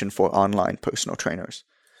certification for online personal trainers.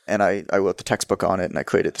 And I wrote the textbook on it, and I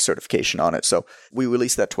created the certification on it. So we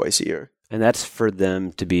release that twice a year. And that's for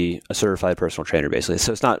them to be a certified personal trainer, basically.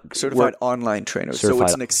 So it's not... Certified online trainer. So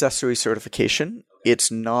it's an accessory certification.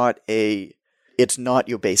 It's not your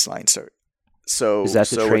baseline cert. So is that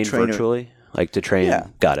to train virtually? Like to train? Yeah.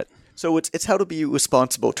 Got it. So it's how to be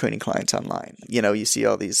responsible training clients online. You know, you see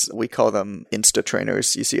all these, we call them Insta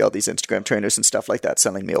trainers. You see all these Instagram trainers and stuff like that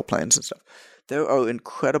selling meal plans and stuff. There are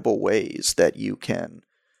incredible ways that you can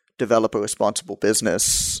develop a responsible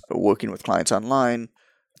business working with clients online,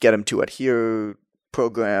 get them to adhere,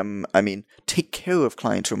 program, take care of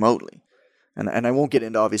clients remotely. And I won't get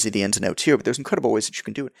into obviously the ins and outs here, but there's incredible ways that you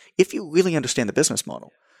can do it if you really understand the business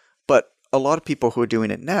model. But a lot of people who are doing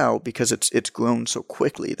it now, because it's grown so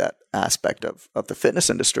quickly, that aspect of the fitness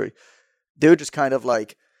industry, they're just kind of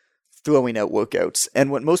like throwing out workouts.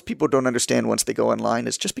 And what most people don't understand once they go online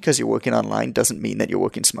is just because you're working online doesn't mean that you're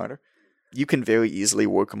working smarter. You can very easily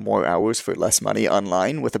work more hours for less money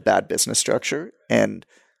online with a bad business structure and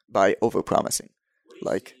by overpromising.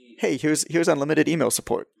 Like, hey, here's unlimited email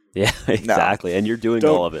support. Yeah, exactly. And you're doing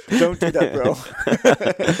all of it. Don't do that, bro.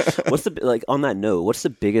 On that note, what's the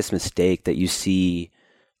biggest mistake that you see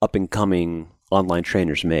up and coming online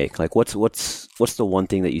trainers make? Like what's the one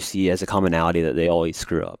thing that you see as a commonality that they always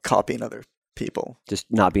screw up? Copying other people. Just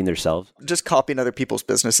not being themselves? Just copying other people's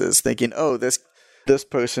businesses, thinking, oh, this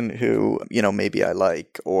person who, maybe I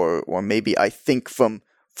like, or maybe I think from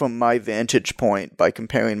my vantage point by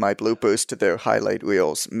comparing my bloopers to their highlight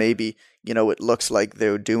reels, maybe, it looks like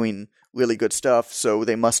they're doing really good stuff, so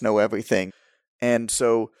they must know everything. And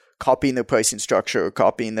so copying their pricing structure,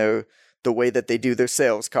 copying the way that they do their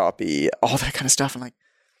sales copy, all that kind of stuff. I'm like,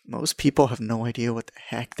 most people have no idea what the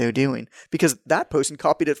heck they're doing because that person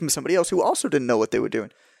copied it from somebody else who also didn't know what they were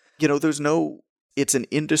doing. It's an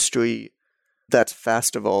industry that's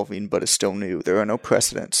fast evolving, but is still new. There are no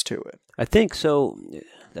precedents to it. I think so.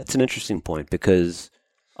 That's an interesting point because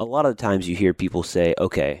a lot of the times you hear people say,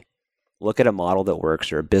 okay, look at a model that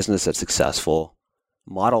works or a business that's successful,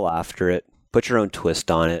 model after it, put your own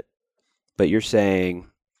twist on it. But you're saying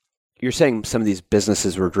some of these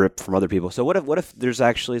businesses were dripped from other people. So what if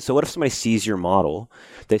somebody sees your model,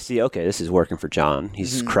 they see, okay, this is working for John.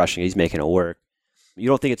 He's crushing it. He's making it work. You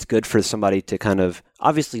don't think it's good for somebody to kind of,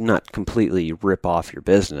 obviously not completely rip off your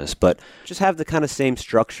business, but just have the kind of same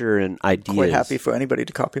structure and ideas. Quite happy for anybody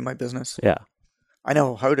to copy my business. Yeah. I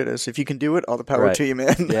know how hard it is. If you can do it, all the power to you,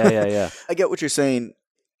 man. Yeah. I get what you're saying.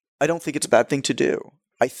 I don't think it's a bad thing to do.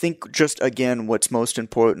 I think just, again, what's most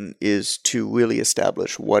important is to really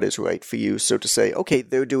establish what is right for you. So to say, okay,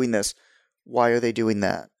 they're doing this. Why are they doing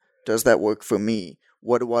that? Does that work for me?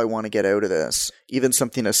 What do I want to get out of this? Even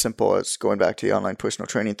something as simple as going back to the online personal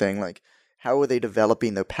training thing, like how are they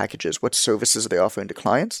developing their packages? What services are they offering to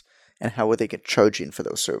clients? And how are they charging for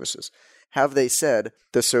those services? Have they said,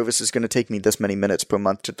 the service is going to take me this many minutes per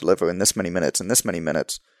month to deliver in this many minutes and this many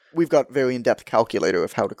minutes? We've got very in-depth calculator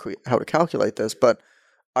of how to calculate this, but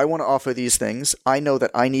I want to offer these things. I know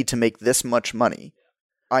that I need to make this much money.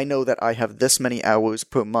 I know that I have this many hours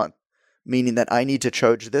per month, meaning that I need to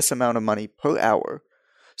charge this amount of money per hour.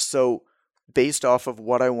 So based off of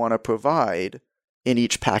what I want to provide in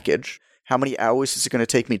each package, how many hours is it going to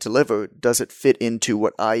take me to deliver? Does it fit into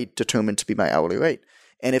what I determine to be my hourly rate?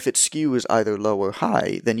 And if it skews either low or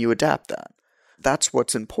high, then you adapt that. That's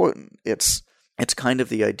what's important. It's kind of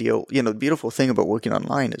the ideal. The beautiful thing about working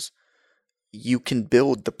online is you can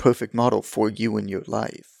build the perfect model for you in your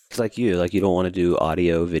life. It's like you don't want to do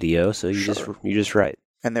audio, video, so you just write.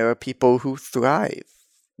 And there are people who thrive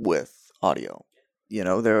with audio.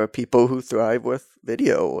 There are people who thrive with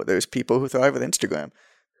video. There's people who thrive with Instagram.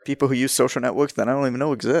 People who use social networks that I don't even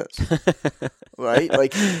know exist. Right?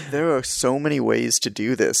 Like, there are so many ways to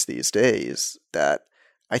do this these days that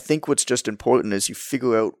I think what's just important is you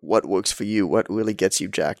figure out what works for you, what really gets you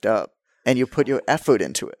jacked up, and you put your effort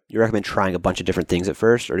into it. You recommend trying a bunch of different things at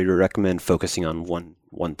first, or do you recommend focusing on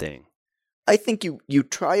one thing? I think you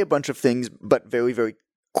try a bunch of things, but very, very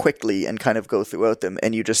quickly and kind of go throughout them,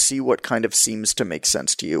 and you just see what kind of seems to make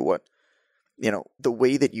sense to you. the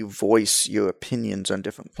way that you voice your opinions on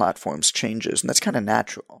different platforms changes, and that's kind of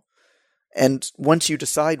natural. And once you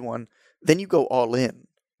decide one, then you go all in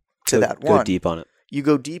to that one. Go deep on it. You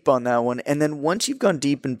go deep on that one, and then once you've gone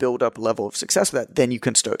deep and build up a level of success with that, then you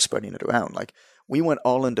can start spreading it around. Like, we went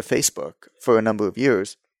all into Facebook for a number of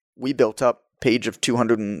years. We built up a page of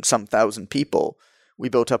 200 and some thousand people. We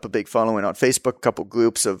built up a big following on Facebook, a couple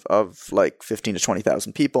groups of like 15 to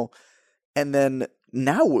 20,000 people. And then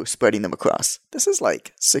now we're spreading them across. This is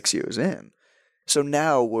like 6 years in. So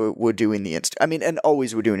now we're doing the and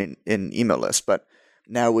always we're doing it in email lists, but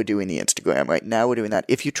now we're doing the Instagram, right? Now we're doing that.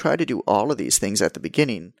 If you try to do all of these things at the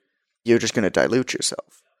beginning, you're just going to dilute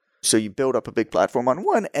yourself. So you build up a big platform on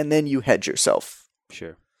one, and then you hedge yourself.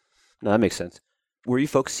 Sure. No, that makes sense. Were you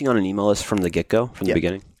focusing on an email list from the get-go, from the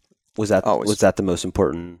beginning? Was that the most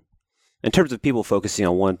important? In terms of people focusing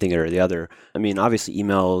on one thing or the other, I mean, obviously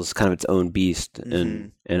email is kind of its own beast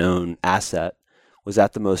and an own asset. Was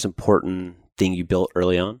that the most important thing you built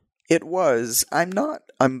early on? It was.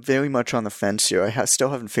 I'm very much on the fence here. I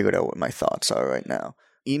still haven't figured out what my thoughts are right now.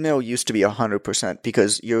 Email used to be 100%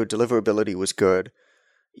 because your deliverability was good,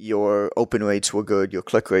 your open rates were good, your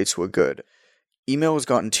click rates were good. Email has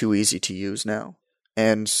gotten too easy to use now,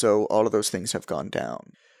 and so all of those things have gone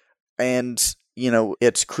down. And,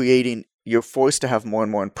 it's creating, you're forced to have more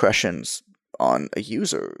and more impressions on a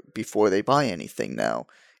user before they buy anything now,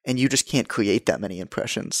 and you just can't create that many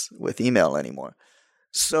impressions with email anymore.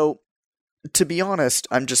 So, to be honest,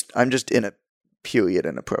 I'm just in a period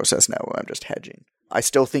in a process now where I'm just hedging. I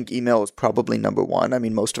still think email is probably number one. I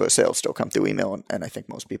mean, most of our sales still come through email, and I think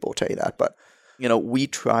most people will tell you that. But, we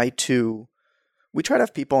try to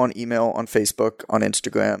have people on email, on Facebook, on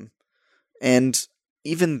Instagram, and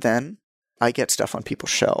even then, I get stuff on people's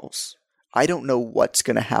shelves. I don't know what's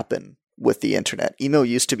going to happen with the internet. Email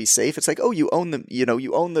used to be safe. It's like, oh, you own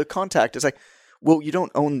you own the contact. It's like, well, you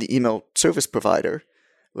don't own the email service provider.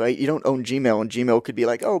 Right? You don't own Gmail, and Gmail could be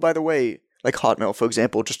like, oh, by the way, like Hotmail, for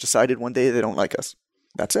example, just decided one day they don't like us.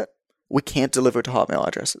 That's it. We can't deliver to Hotmail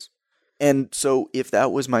addresses. And so if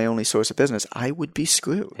that was my only source of business, I would be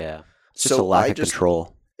screwed. Yeah. It's just a lack of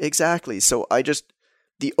control. Exactly. So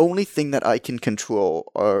the only thing that I can control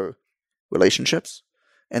are relationships,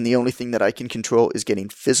 and the only thing that I can control is getting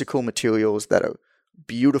physical materials that are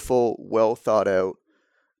beautiful, well thought out,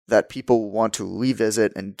 that people want to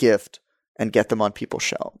revisit and gift, and get them on people's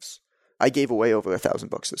shelves. I gave away over 1,000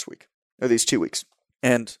 books this week, or these 2 weeks.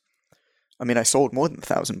 And, I sold more than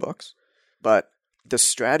 1,000 books. But the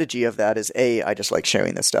strategy of that is, I just like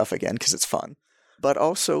sharing this stuff again because it's fun. But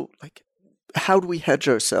also, how do we hedge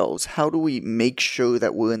ourselves? How do we make sure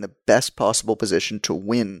that we're in the best possible position to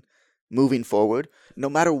win moving forward, no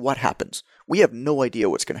matter what happens? We have no idea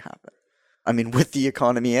what's going to happen. With the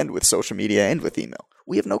economy and with social media and with email,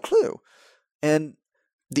 we have no clue. And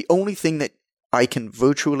the only thing that I can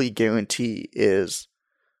virtually guarantee is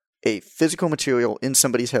a physical material in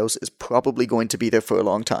somebody's house is probably going to be there for a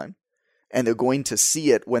long time. And they're going to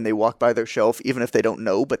see it when they walk by their shelf, even if they don't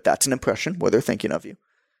know, but that's an impression where they're thinking of you.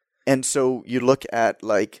 And so you look at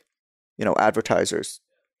advertisers,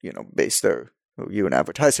 you're an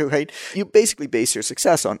advertiser, right? You basically base your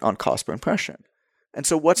success on cost per impression. And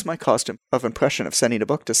so what's my cost of impression of sending a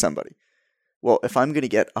book to somebody? Well, if I'm going to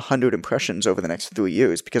get 100 impressions over the next 3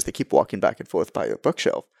 years because they keep walking back and forth by your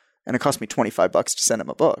bookshelf, and it costs me $25 to send them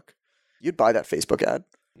a book, you'd buy that Facebook ad.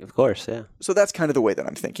 Of course, yeah. So that's kind of the way that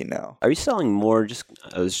I'm thinking now. Are you selling more,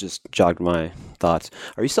 I was just jogged my thoughts.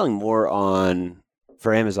 Are you selling more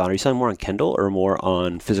for Amazon, are you selling more on Kindle or more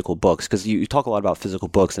on physical books? Because you talk a lot about physical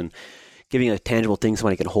books and giving a tangible thing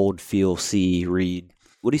somebody can hold, feel, see, read.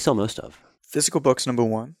 What do you sell most of? Physical books, number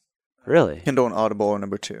one. Really? Kindle and Audible are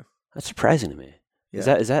number two. That's surprising to me.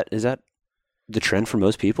 Yeah. Is that the trend for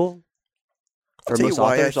most people? I'll tell you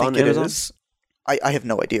why I think it is. I have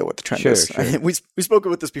no idea what the trend is. Sure. We spoke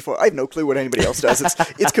about this before. I have no clue what anybody else does.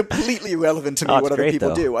 It's completely irrelevant to me what other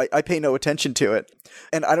people do. I pay no attention to it.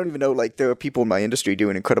 And I don't even know, there are people in my industry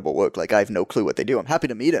doing incredible work. I have no clue what they do. I'm happy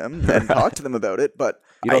to meet them and talk to them about it, but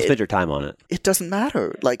you don't spend your time on it. It doesn't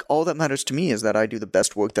matter. All that matters to me is that I do the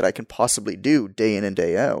best work that I can possibly do day in and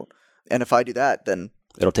day out. And if I do that, then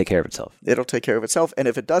it'll take care of itself. It'll take care of itself. And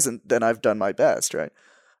if it doesn't, then I've done my best, right?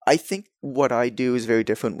 I think what I do is very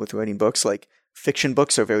different with writing books. Fiction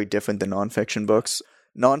books are very different than nonfiction books.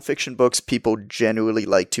 Nonfiction books, people generally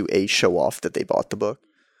like to show off that they bought the book.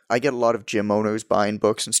 I get a lot of gym owners buying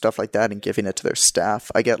books and stuff like that and giving it to their staff.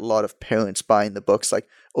 I get a lot of parents buying the books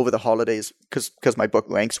over the holidays because my book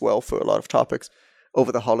ranks well for a lot of topics.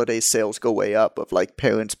 Over the holidays, sales go way up of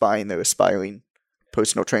parents buying their aspiring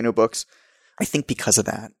personal trainer books. I think because of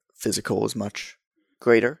that, physical is much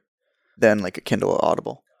greater. than like a Kindle or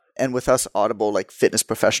Audible. And with us, Audible, like fitness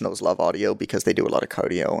professionals love audio because they do a lot of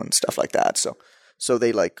cardio and stuff like that. So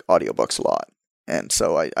they like audiobooks a lot. And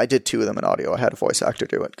so I did 2 of them in audio. I had a voice actor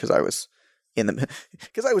do it because I was in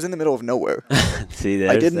the middle of nowhere. See,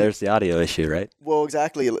 there's the audio issue, right? Well,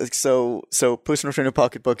 exactly. So Personal Trainer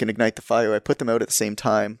Pocketbook and Ignite the Fire, I put them out at the same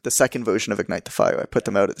time. The second version of Ignite the Fire, I put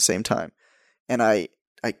them out at the same time. And I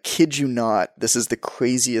kid you not, this is the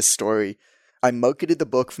craziest story. I marketed the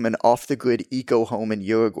book from an off-the-grid eco home in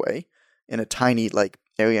Uruguay, in a tiny like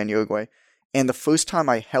area in Uruguay. And the first time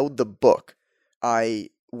I held the book, I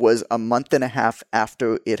was a month and a half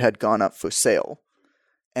after it had gone up for sale.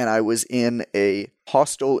 And I was in a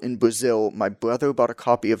hostel in Brazil. My brother bought a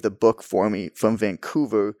copy of the book for me from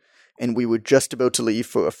Vancouver, and we were just about to leave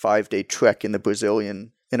for a 5-day trek in a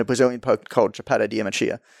Brazilian park called Chapada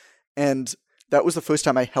Diamantina. And that was the first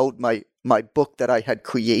time I held my book that I had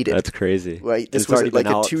created. That's crazy. Right? This was like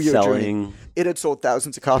a 2-year journey. It had sold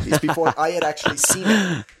thousands of copies before I had actually seen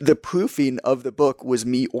it. The proofing of the book was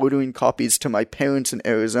me ordering copies to my parents in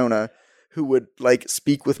Arizona, who would like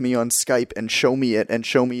speak with me on Skype and show me it and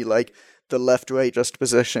show me like the left-right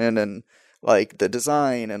juxtaposition and like the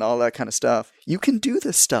design and all that kind of stuff. You can do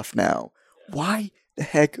this stuff now. Why the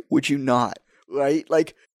heck would you not? Right?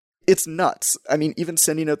 Like, it's nuts. I mean, even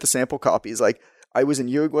sending out the sample copies, like I was in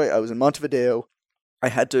Uruguay, I was in Montevideo. I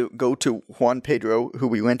had to go to Juan Pedro, who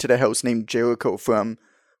we rented a house named Jericho from,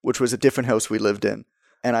 which was a different house we lived in.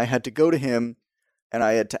 And I had to go to him and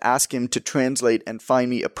I had to ask him to translate and find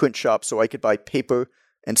me a print shop so I could buy paper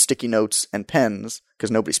and sticky notes and pens,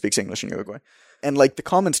 because nobody speaks English in Uruguay. And like the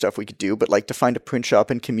common stuff we could do, but like to find a print shop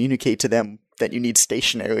and communicate to them that you need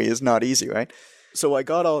stationery is not easy, right? So I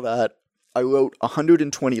got all that. I wrote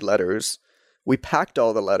 120 letters. We packed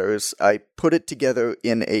all the letters. I put it together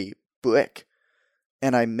in a brick,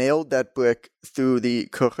 and I mailed that brick through the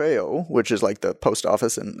Correo, which is like the post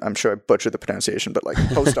office, and I'm sure I butchered the pronunciation, but like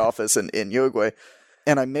post office in Uruguay.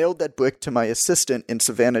 And I mailed that brick to my assistant in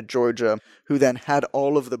Savannah, Georgia, who then had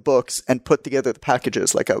all of the books and put together the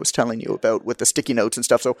packages like I was telling you about with the sticky notes and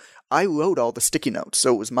stuff. So I wrote all the sticky notes,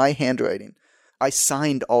 so it was my handwriting. I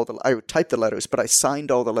typed the letters, but I signed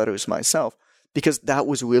all the letters myself because that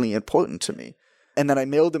was really important to me. And then I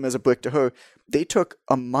mailed them as a brick to her. They took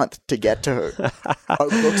a month to get to her. Our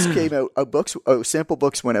books came out, our sample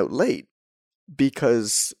books went out late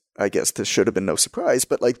because I guess this should have been no surprise,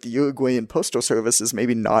 but like the Uruguayan postal service is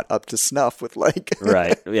maybe not up to snuff with like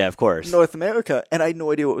right. Yeah, of course. North America. And I had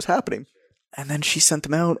no idea what was happening. And then she sent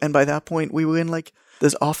them out. And by that point we were in like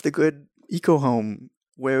this off the grid eco home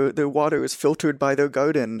where their water is filtered by their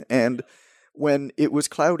garden. And when it was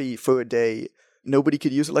cloudy for a day, nobody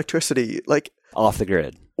could use electricity. Like, off the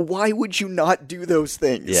grid. Why would you not do those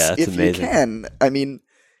things? Yeah, it's if amazing. You can? I mean,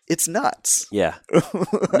 it's nuts. Yeah.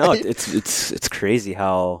 Right? No, it's crazy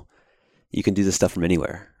how you can do this stuff from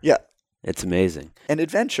anywhere. Yeah. It's amazing. An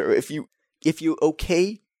adventure. If you're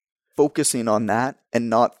okay focusing on that and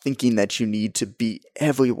not thinking that you need to be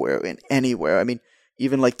everywhere and anywhere. I mean,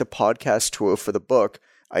 even like the podcast tour for the book,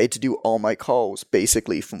 I had to do all my calls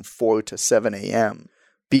basically from 4 to 7 a.m.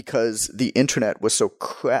 because the internet was so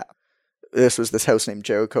crap. This was this house named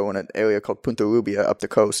Jericho in an area called Punta Rubia up the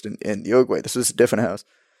coast in Uruguay. This was a different house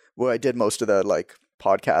where I did most of the like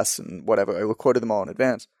podcasts and whatever. I recorded them all in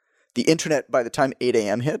advance. The internet by the time 8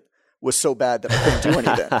 a.m. hit was so bad that I couldn't do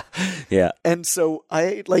anything. Yeah. And so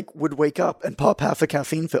I like would wake up and pop half a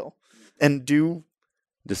caffeine pill and do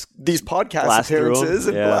just these podcast appearances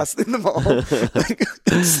and blast them all. Like,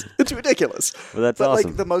 it's ridiculous. Well, that's but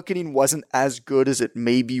awesome. Like the marketing wasn't as good as it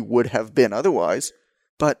maybe would have been otherwise.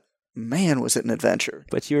 But man, was it an adventure.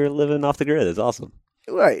 But you were living off the grid. It's awesome.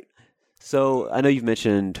 Right. So I know you've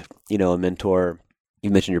mentioned, a mentor. You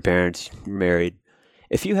mentioned your parents. You're married.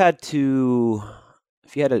 If you had to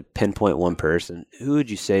pinpoint one person, who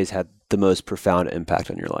would you say has had the most profound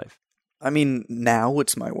impact on your life? I mean, now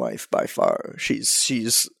it's my wife by far.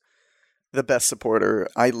 She's the best supporter.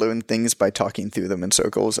 I learn things by talking through them in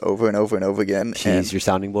circles over and over and over again. She's your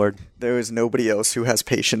sounding board? There is nobody else who has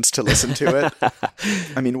patience to listen to it.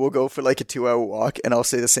 I mean, we'll go for like a 2-hour walk and I'll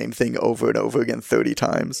say the same thing over and over again 30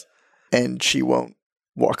 times and she won't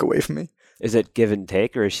walk away from me. Is it give and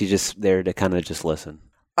take, or is she just there to kind of just listen?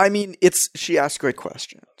 I mean, she asks great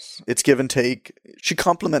questions. It's give and take. She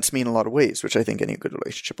compliments me in a lot of ways, which I think any good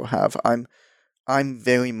relationship will have. I'm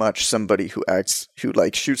very much somebody who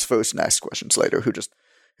shoots first and asks questions later, who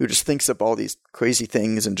just thinks up all these crazy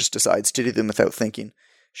things and just decides to do them without thinking.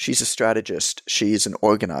 She's a strategist. She's an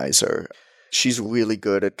organizer. She's really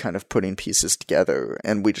good at kind of putting pieces together,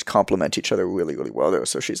 and we just complement each other really, really well there.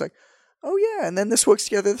 So she's like, oh yeah, and then this works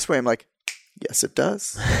together this way. I'm like, Yes, it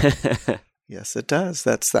does. Yes, it does.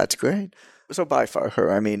 That's great. So by far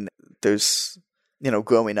her, I mean, there's,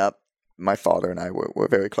 growing up, my father and I were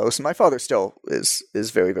very close. And my father still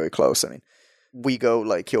is very, very close. I mean, we go,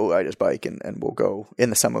 he'll ride his bike and we'll go in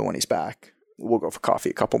the summer when he's back. We'll go for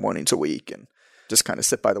coffee a couple mornings a week and just kind of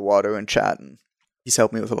sit by the water and chat. And he's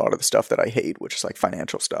helped me with a lot of the stuff that I hate, which is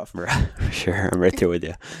financial stuff. Sure. I'm right there with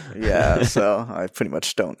you. Yeah. So I pretty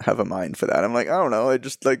much don't have a mind for that. I'm I don't know. I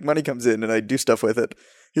just money comes in and I do stuff with it.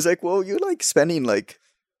 He's well, you're spending a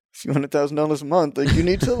few $100,000 a month. You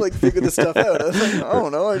need to figure this stuff out. I was I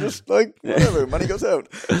don't know. I just whatever. Money goes out.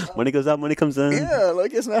 Money goes out, money comes in. Yeah,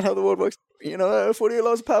 isn't that how the world works? 48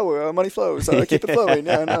 laws of power. Money flows. Keep it flowing.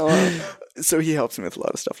 Yeah, no. So he helps me with a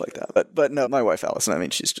lot of stuff like that. But no, my wife Allison. I mean,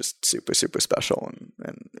 she's just super, super special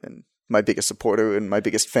and my biggest supporter and my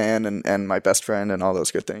biggest fan and my best friend and all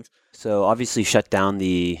those good things. So obviously, you shut down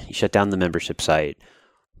the membership site.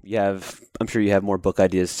 I'm sure you have more book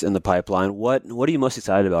ideas in the pipeline. What are you most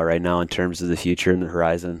excited about right now in terms of the future and the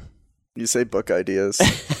horizon? You say book ideas.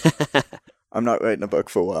 I'm not writing a book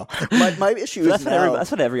for a while. My issue is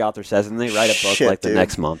that's what every author says, and they write a book the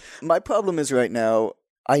next month. My problem is right now,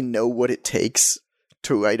 I know what it takes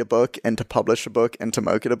to write a book and to publish a book and to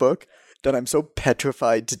market a book that I'm so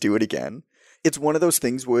petrified to do it again. It's one of those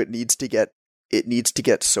things where it needs to get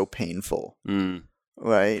so painful.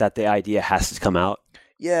 Right? That the idea has to come out.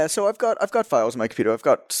 Yeah, so I've got files on my computer. I've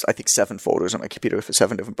got, I think, 7 folders on my computer for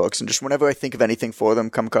 7 different books. And just whenever I think of anything for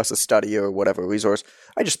them, come across a study or whatever resource,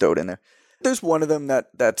 I just throw it in there. There's one of them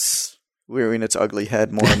that's rearing its ugly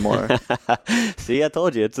head more and more. See, I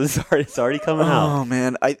told you, it's already coming out. Oh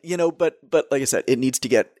man, but like I said, it needs to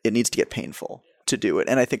get painful to do it,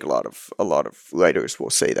 and I think a lot of writers will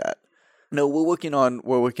say that. No, we're working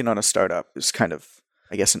on a startup. It's kind of,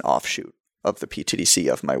 I guess, an offshoot of the PTDC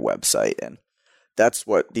of my website, and that's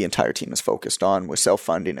what the entire team is focused on. We're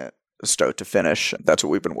self-funding it, start to finish. That's what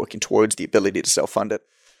we've been working towards, the ability to self-fund it.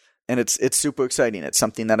 And it's super exciting. It's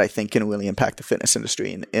something that I think can really impact the fitness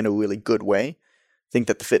industry in a really good way. I think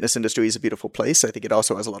that the fitness industry is a beautiful place. I think it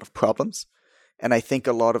also has a lot of problems. And I think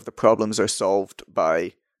a lot of the problems are solved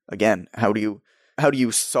by, again, how do you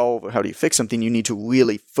solve or how do you fix something? You need to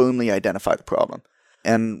really firmly identify the problem.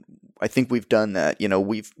 And I think we've done that.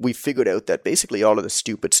 We've figured out that basically all of the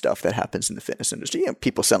stupid stuff that happens in the fitness industry,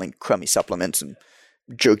 people selling crummy supplements and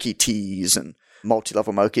jerky teas and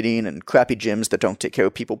multi-level marketing and crappy gyms that don't take care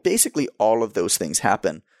of people, basically all of those things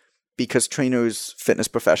happen because trainers, fitness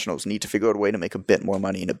professionals need to figure out a way to make a bit more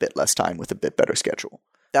money in a bit less time with a bit better schedule.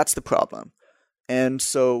 That's the problem. And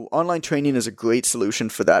so online training is a great solution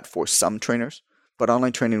for that for some trainers, but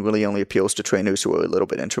online training really only appeals to trainers who are a little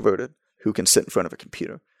bit introverted, who can sit in front of a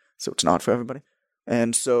computer. So it's not for everybody.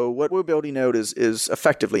 And so what we're building out is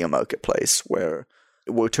effectively a marketplace where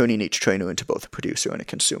we're turning each trainer into both a producer and a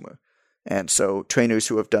consumer. And so trainers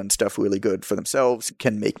who have done stuff really good for themselves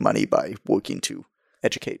can make money by working to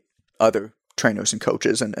educate other trainers and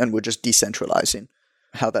coaches. And we're just decentralizing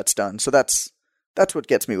how that's done. So that's what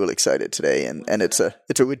gets me really excited today. And it's a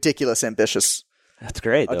ridiculous, ambitious, that's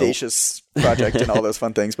great, audacious project and all those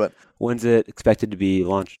fun things. But when's it expected to be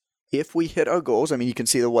launched? If we hit our goals, I mean, you can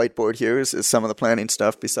see the whiteboard here is some of the planning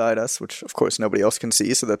stuff beside us, which of course nobody else can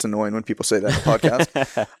see. So that's annoying when people say that in the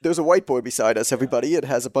podcast. There's a whiteboard beside us, everybody. It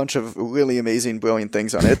has a bunch of really amazing, brilliant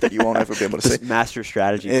things on it that you won't ever be able to see. Master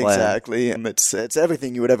strategy plan. Exactly. And it's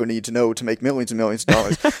everything you would ever need to know to make millions and millions of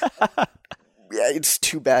dollars. Yeah, it's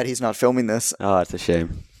too bad he's not filming this. Oh, that's a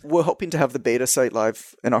shame. We're hoping to have the beta site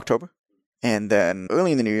live in October. And then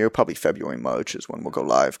early in the new year, probably February, March is when we'll go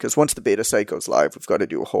live. Because once the beta site goes live, we've got to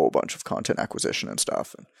do a whole bunch of content acquisition and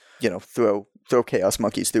stuff. And, throw Chaos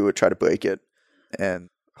Monkeys through it, try to break it. And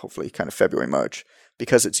hopefully kind of February, March.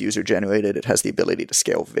 Because it's user-generated, it has the ability to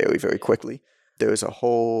scale very, very quickly. There's a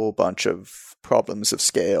whole bunch of problems of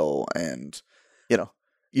scale. And,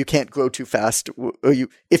 you can't grow too fast. Or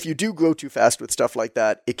if you do grow too fast with stuff like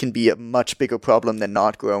that, it can be a much bigger problem than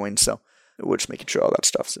not growing. So we're just making sure all that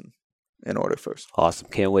stuff's in order first. Awesome.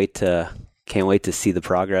 Can't wait to see the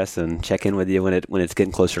progress and check in with you when it's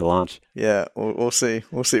getting closer to launch. Yeah, we'll see.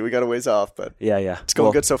 We got a ways off, but yeah, it's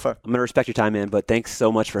going good so far. I'm going to respect your time, man, but thanks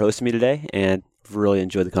so much for hosting me today and really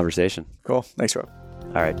enjoyed the conversation. Cool. Thanks, Rob.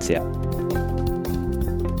 All right. See ya.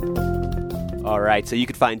 All right. So you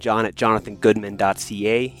can find John at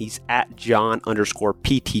jonathangoodman.ca. He's at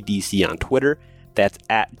John_PTDC on Twitter. That's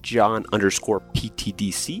at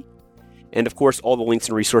John_PTDC. And of course, all the links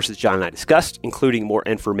and resources John and I discussed, including more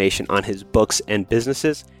information on his books and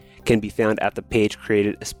businesses, can be found at the page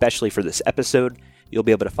created especially for this episode. You'll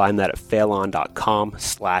be able to find that at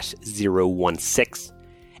failon.com/016.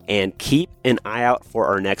 And keep an eye out for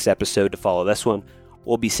our next episode to follow this one.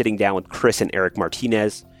 We'll be sitting down with Chris and Eric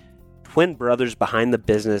Martinez, twin brothers behind the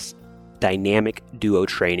business Dynamic Duo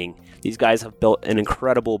Training. These guys have built an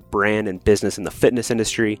incredible brand and business in the fitness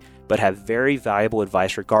industry, but have very valuable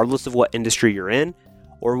advice regardless of what industry you're in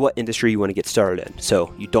or what industry you want to get started in.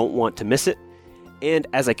 So you don't want to miss it. And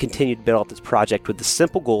as I continue to build out this project with the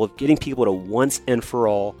simple goal of getting people to once and for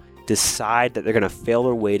all decide that they're going to fail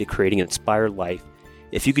their way to creating an inspired life,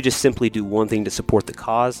 if you could just simply do one thing to support the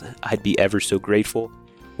cause, I'd be ever so grateful.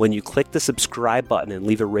 When you click the subscribe button and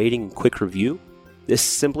leave a rating and quick review, this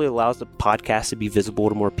simply allows the podcast to be visible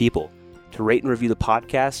to more people. To rate and review the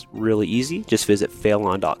podcast, really easy. Just visit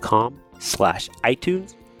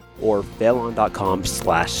failon.com/iTunes or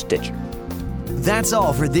failon.com/Stitcher. That's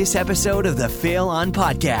all for this episode of the Fail On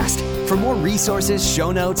Podcast. For more resources,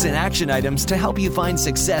 show notes, and action items to help you find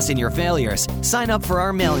success in your failures, sign up for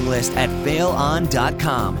our mailing list at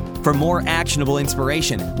failon.com. For more actionable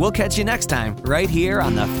inspiration, we'll catch you next time right here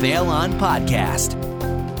on the Fail On Podcast.